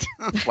with that.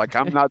 Like,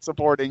 I'm not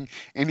supporting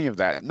any of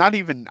that. I'm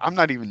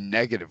not even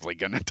negatively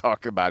going to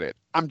talk about it.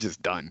 I'm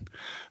just done.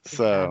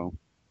 So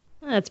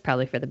that's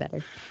probably for the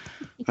better.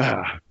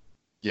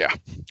 Yeah.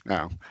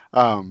 No.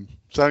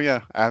 So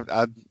yeah,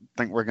 I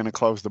think we're going to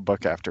close the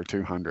book after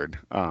 200.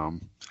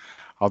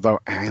 Although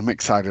I am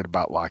excited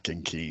about Lock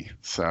and Key.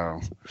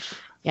 So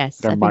yes,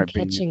 there I've might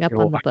been be catching up a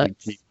on the Lock and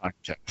books. Key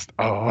podcast.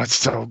 Oh, it's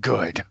so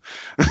good.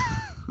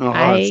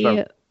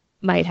 I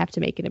might have to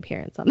make an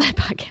appearance on that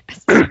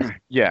podcast.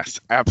 Yes,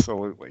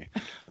 absolutely.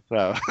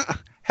 So,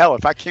 hell,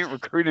 if I can't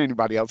recruit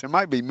anybody else, it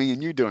might be me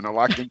and you doing a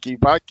Lock and Key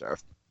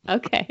podcast.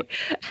 Okay,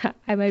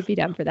 I might be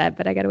down for that,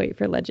 but I gotta wait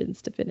for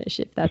Legends to finish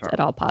if that's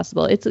at all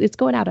possible. It's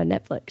going out on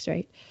Netflix,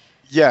 right?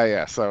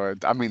 Yeah. So,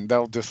 I mean,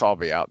 they'll just all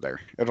be out there.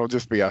 It'll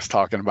just be us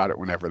talking about it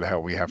whenever the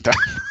hell we have time.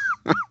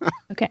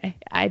 Okay,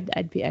 I'd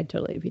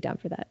totally be down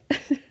for that.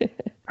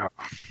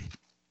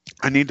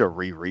 I need to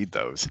reread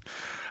those.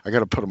 I got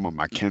to put them on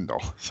my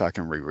Kindle so I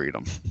can reread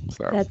them.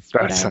 So that's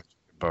such a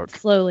book.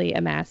 Slowly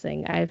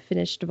amassing. I've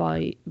finished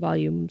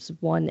volumes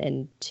 1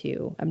 and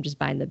 2. I'm just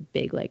buying the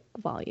big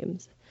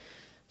volumes.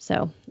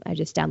 So I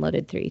just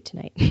downloaded 3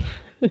 tonight.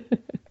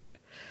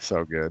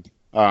 So good.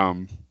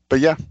 But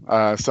yeah.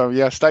 So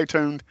yeah, stay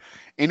tuned.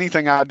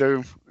 Anything I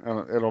do,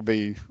 it'll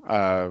be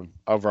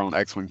over on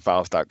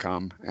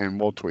xwingfiles.com, and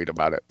we'll tweet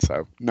about it.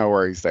 So no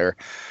worries there.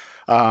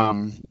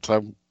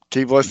 So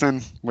keep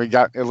listening. We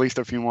got at least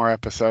a few more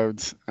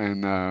episodes,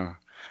 and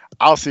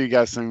I'll see you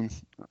guys soon.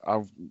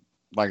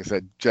 Like I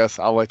said, Jess,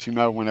 I'll let you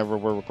know whenever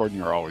we're recording.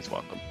 You're always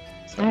welcome.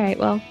 So. All right.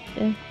 Well,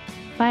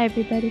 bye,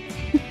 everybody.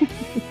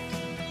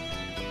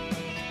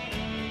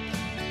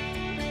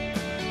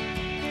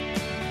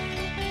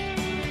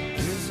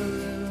 Here's a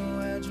little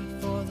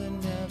legend for the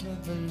never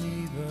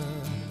believer.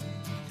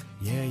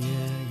 Yeah.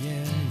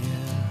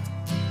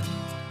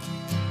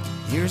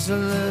 Here's a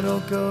little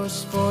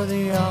ghost for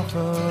the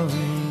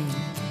offering.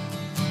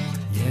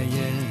 Yeah.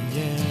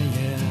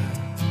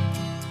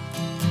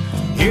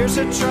 Here's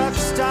a truck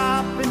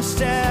stop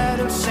instead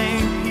of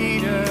St.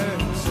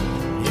 Peter's.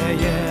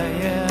 Yeah.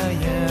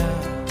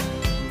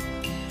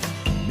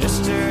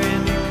 Mr.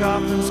 Andy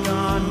Kaufman's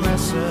gone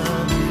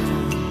wrestling.